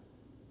cup.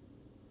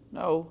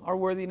 No, our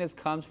worthiness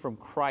comes from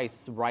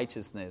Christ's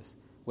righteousness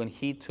when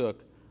he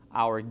took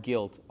our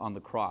guilt on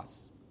the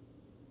cross.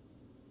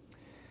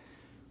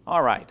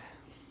 All right.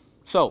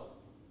 So,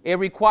 it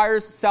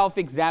requires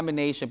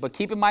self-examination, but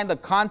keep in mind the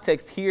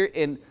context here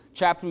in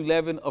chapter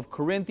 11 of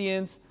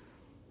Corinthians.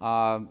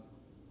 And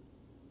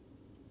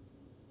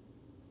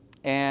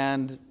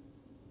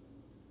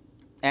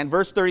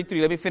verse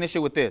 33, let me finish it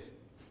with this.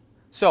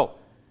 So,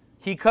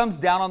 he comes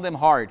down on them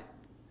hard.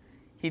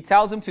 He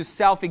tells them to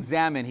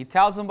self-examine. He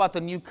tells them about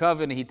the new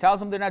covenant. He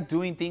tells them they're not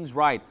doing things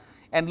right.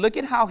 And look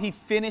at how he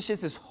finishes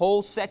this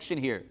whole section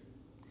here.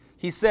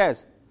 He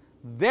says,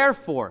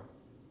 therefore,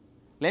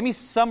 let me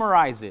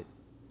summarize it.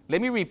 Let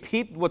me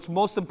repeat what's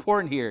most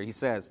important here. He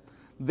says,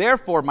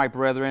 therefore, my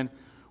brethren,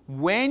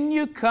 when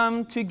you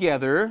come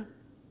together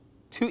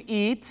to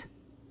eat,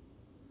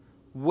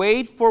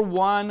 wait for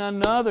one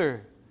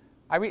another.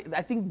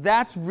 I think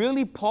that's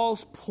really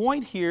Paul's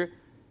point here,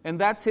 and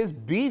that's his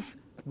beef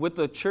with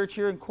the church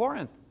here in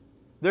Corinth.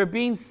 They're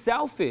being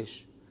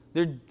selfish.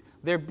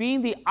 They're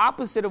being the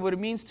opposite of what it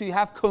means to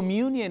have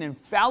communion and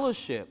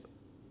fellowship.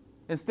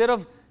 Instead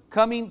of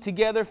coming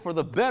together for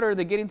the better,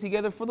 they're getting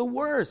together for the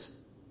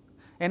worse.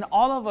 And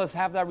all of us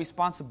have that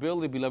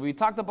responsibility, beloved. We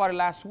talked about it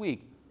last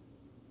week.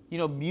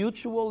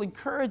 Mutual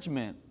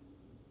encouragement.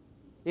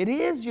 It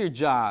is your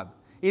job.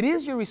 It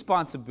is your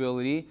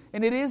responsibility.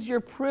 And it is your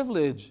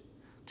privilege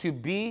to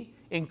be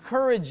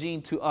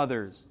encouraging to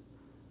others.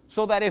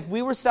 So that if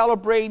we were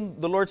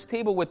celebrating the Lord's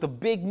table with a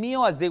big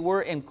meal as they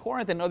were in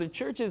Corinth and other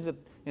churches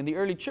in the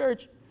early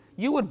church,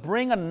 you would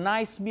bring a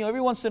nice meal. Every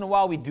once in a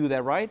while we do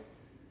that, right?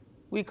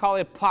 We call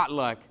it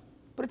potluck.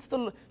 But it's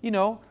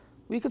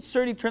we could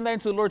certainly turn that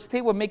into the Lord's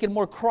table and make it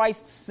more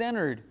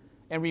Christ-centered.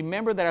 And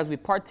remember that as we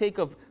partake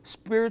of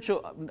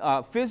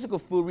physical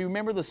food, we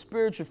remember the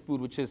spiritual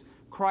food, which is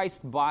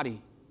Christ's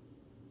body,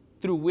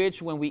 through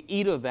which when we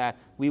eat of that,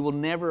 we will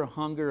never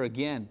hunger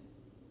again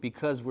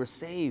because we're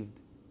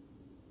saved.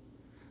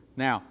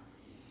 Now,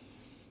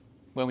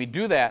 when we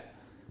do that,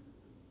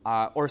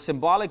 or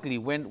symbolically,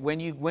 when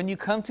you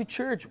come to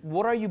church,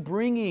 what are you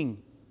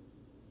bringing?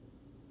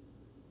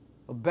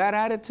 A bad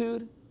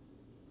attitude?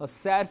 A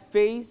sad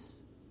face?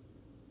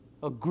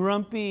 A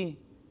grumpy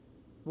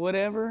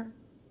whatever?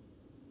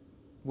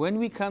 When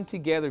we come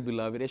together,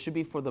 beloved, it should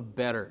be for the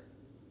better.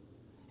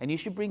 And you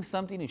should bring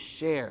something to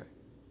share.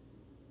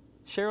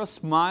 Share a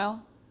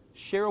smile.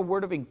 Share a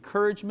word of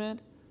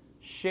encouragement.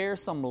 Share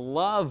some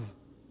love.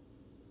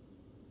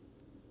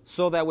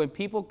 So that when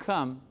people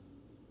come,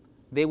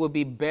 they will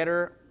be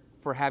better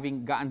for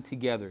having gotten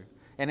together.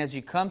 And as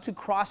you come to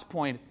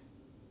Crosspoint,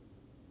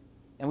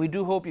 and we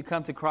do hope you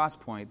come to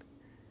Crosspoint,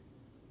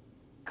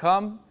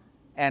 come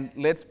and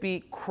let's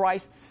be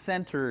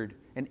Christ-centered.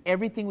 And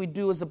everything we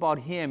do is about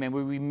Him. And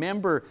we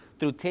remember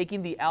through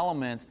taking the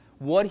elements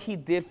what He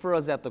did for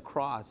us at the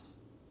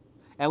cross.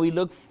 And we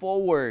look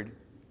forward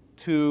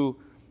to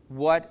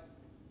what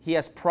He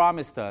has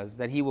promised us,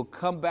 that He will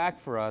come back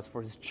for us,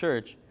 for His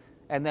church,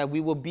 and that we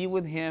will be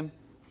with Him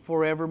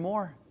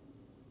forevermore.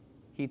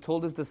 He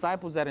told His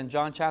disciples that in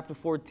John chapter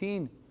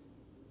 14.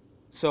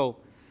 So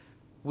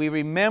we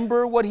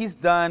remember what He's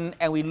done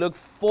and we look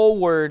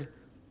forward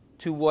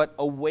to what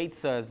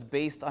awaits us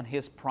based on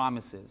His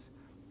promises.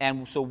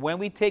 And so when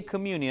we take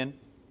communion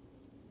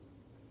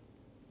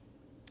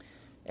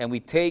and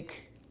we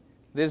take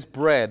this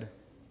bread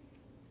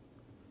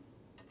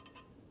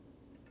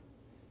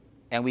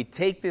and we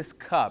take this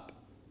cup,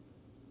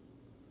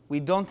 we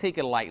don't take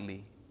it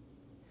lightly.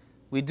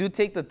 We do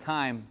take the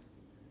time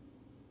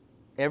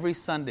every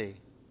Sunday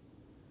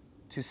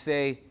to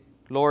say,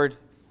 Lord,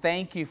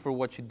 thank you for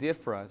what you did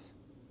for us.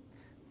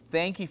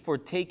 Thank you for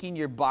taking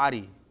your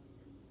body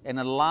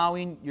and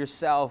allowing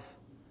yourself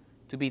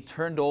to be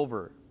turned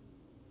over,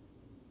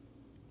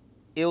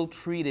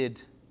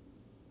 ill-treated,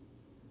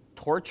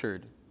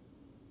 tortured,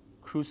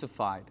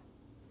 crucified,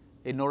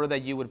 in order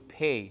that you would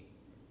pay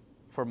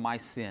for my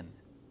sin.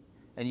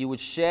 And you would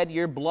shed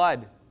your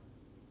blood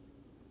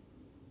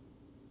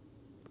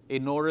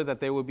in order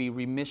that there would be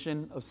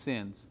remission of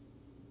sins,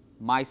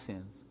 my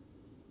sins,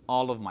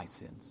 all of my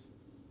sins,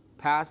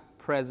 past,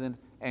 present,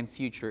 and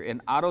future.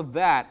 And out of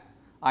that,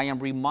 I am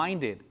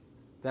reminded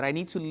that I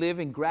need to live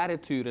in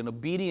gratitude and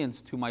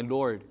obedience to my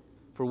Lord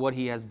for what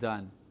He has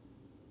done.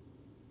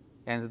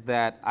 And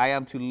that I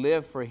am to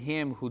live for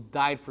Him who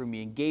died for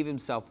me and gave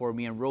Himself for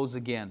me and rose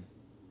again.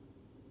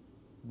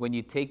 When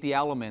you take the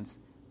elements,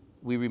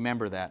 we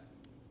remember that.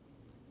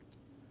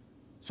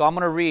 So I'm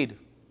going to read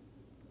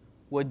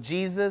what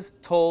Jesus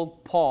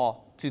told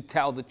Paul to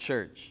tell the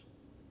church.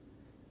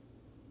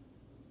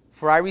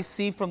 For I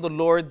received from the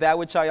Lord that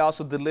which I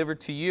also delivered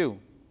to you,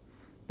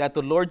 that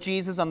the Lord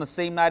Jesus, on the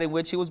same night in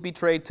which He was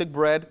betrayed, took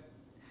bread,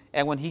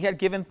 and when He had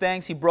given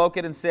thanks, He broke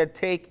it and said,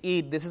 "Take,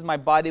 eat, this is my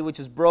body which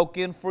is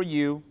broken for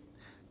you.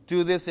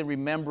 Do this in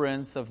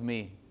remembrance of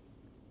me."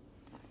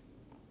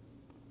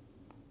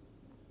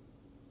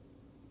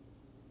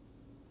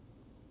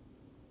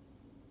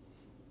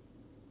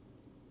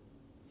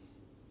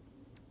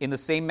 In the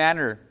same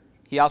manner,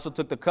 He also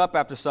took the cup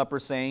after supper,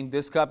 saying,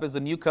 "This cup is the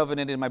new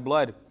covenant in my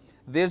blood.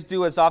 This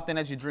do as often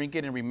as you drink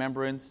it in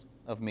remembrance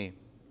of me."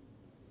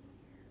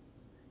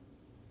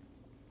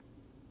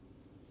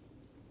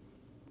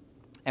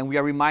 And we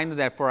are reminded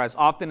that for as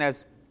often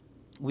as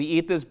we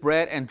eat this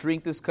bread and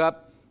drink this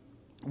cup,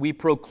 we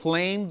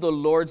proclaim the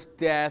Lord's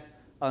death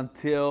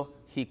until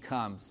He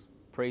comes.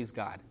 Praise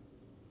God.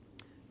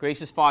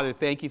 Gracious Father,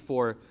 thank You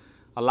for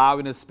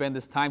allowing us to spend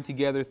this time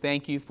together.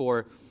 Thank You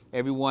for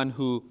everyone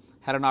who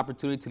had an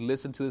opportunity to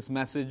listen to this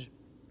message.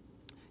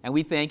 And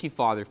we thank You,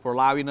 Father, for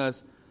allowing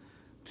us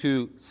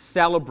to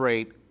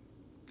celebrate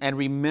and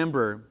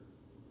remember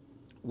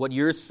what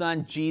Your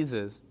Son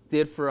Jesus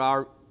did for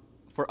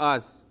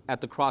us at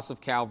the cross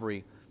of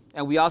Calvary.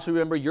 And we also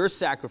remember Your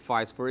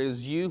sacrifice, for it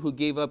is You who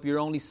gave up Your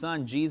only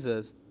Son,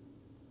 Jesus,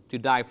 to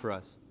die for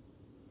us.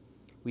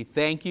 We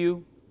thank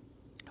You,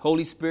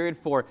 Holy Spirit,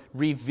 for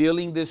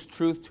revealing this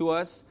truth to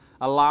us,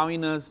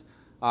 allowing us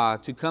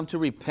to come to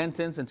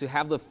repentance and to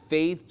have the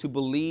faith to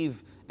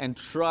believe and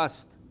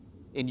trust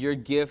in Your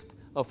gift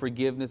of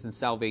forgiveness and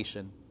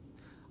salvation.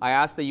 I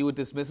ask that You would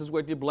dismiss us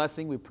with Your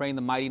blessing. We pray in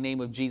the mighty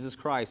name of Jesus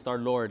Christ, our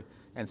Lord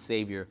and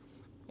Savior.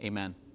 Amen.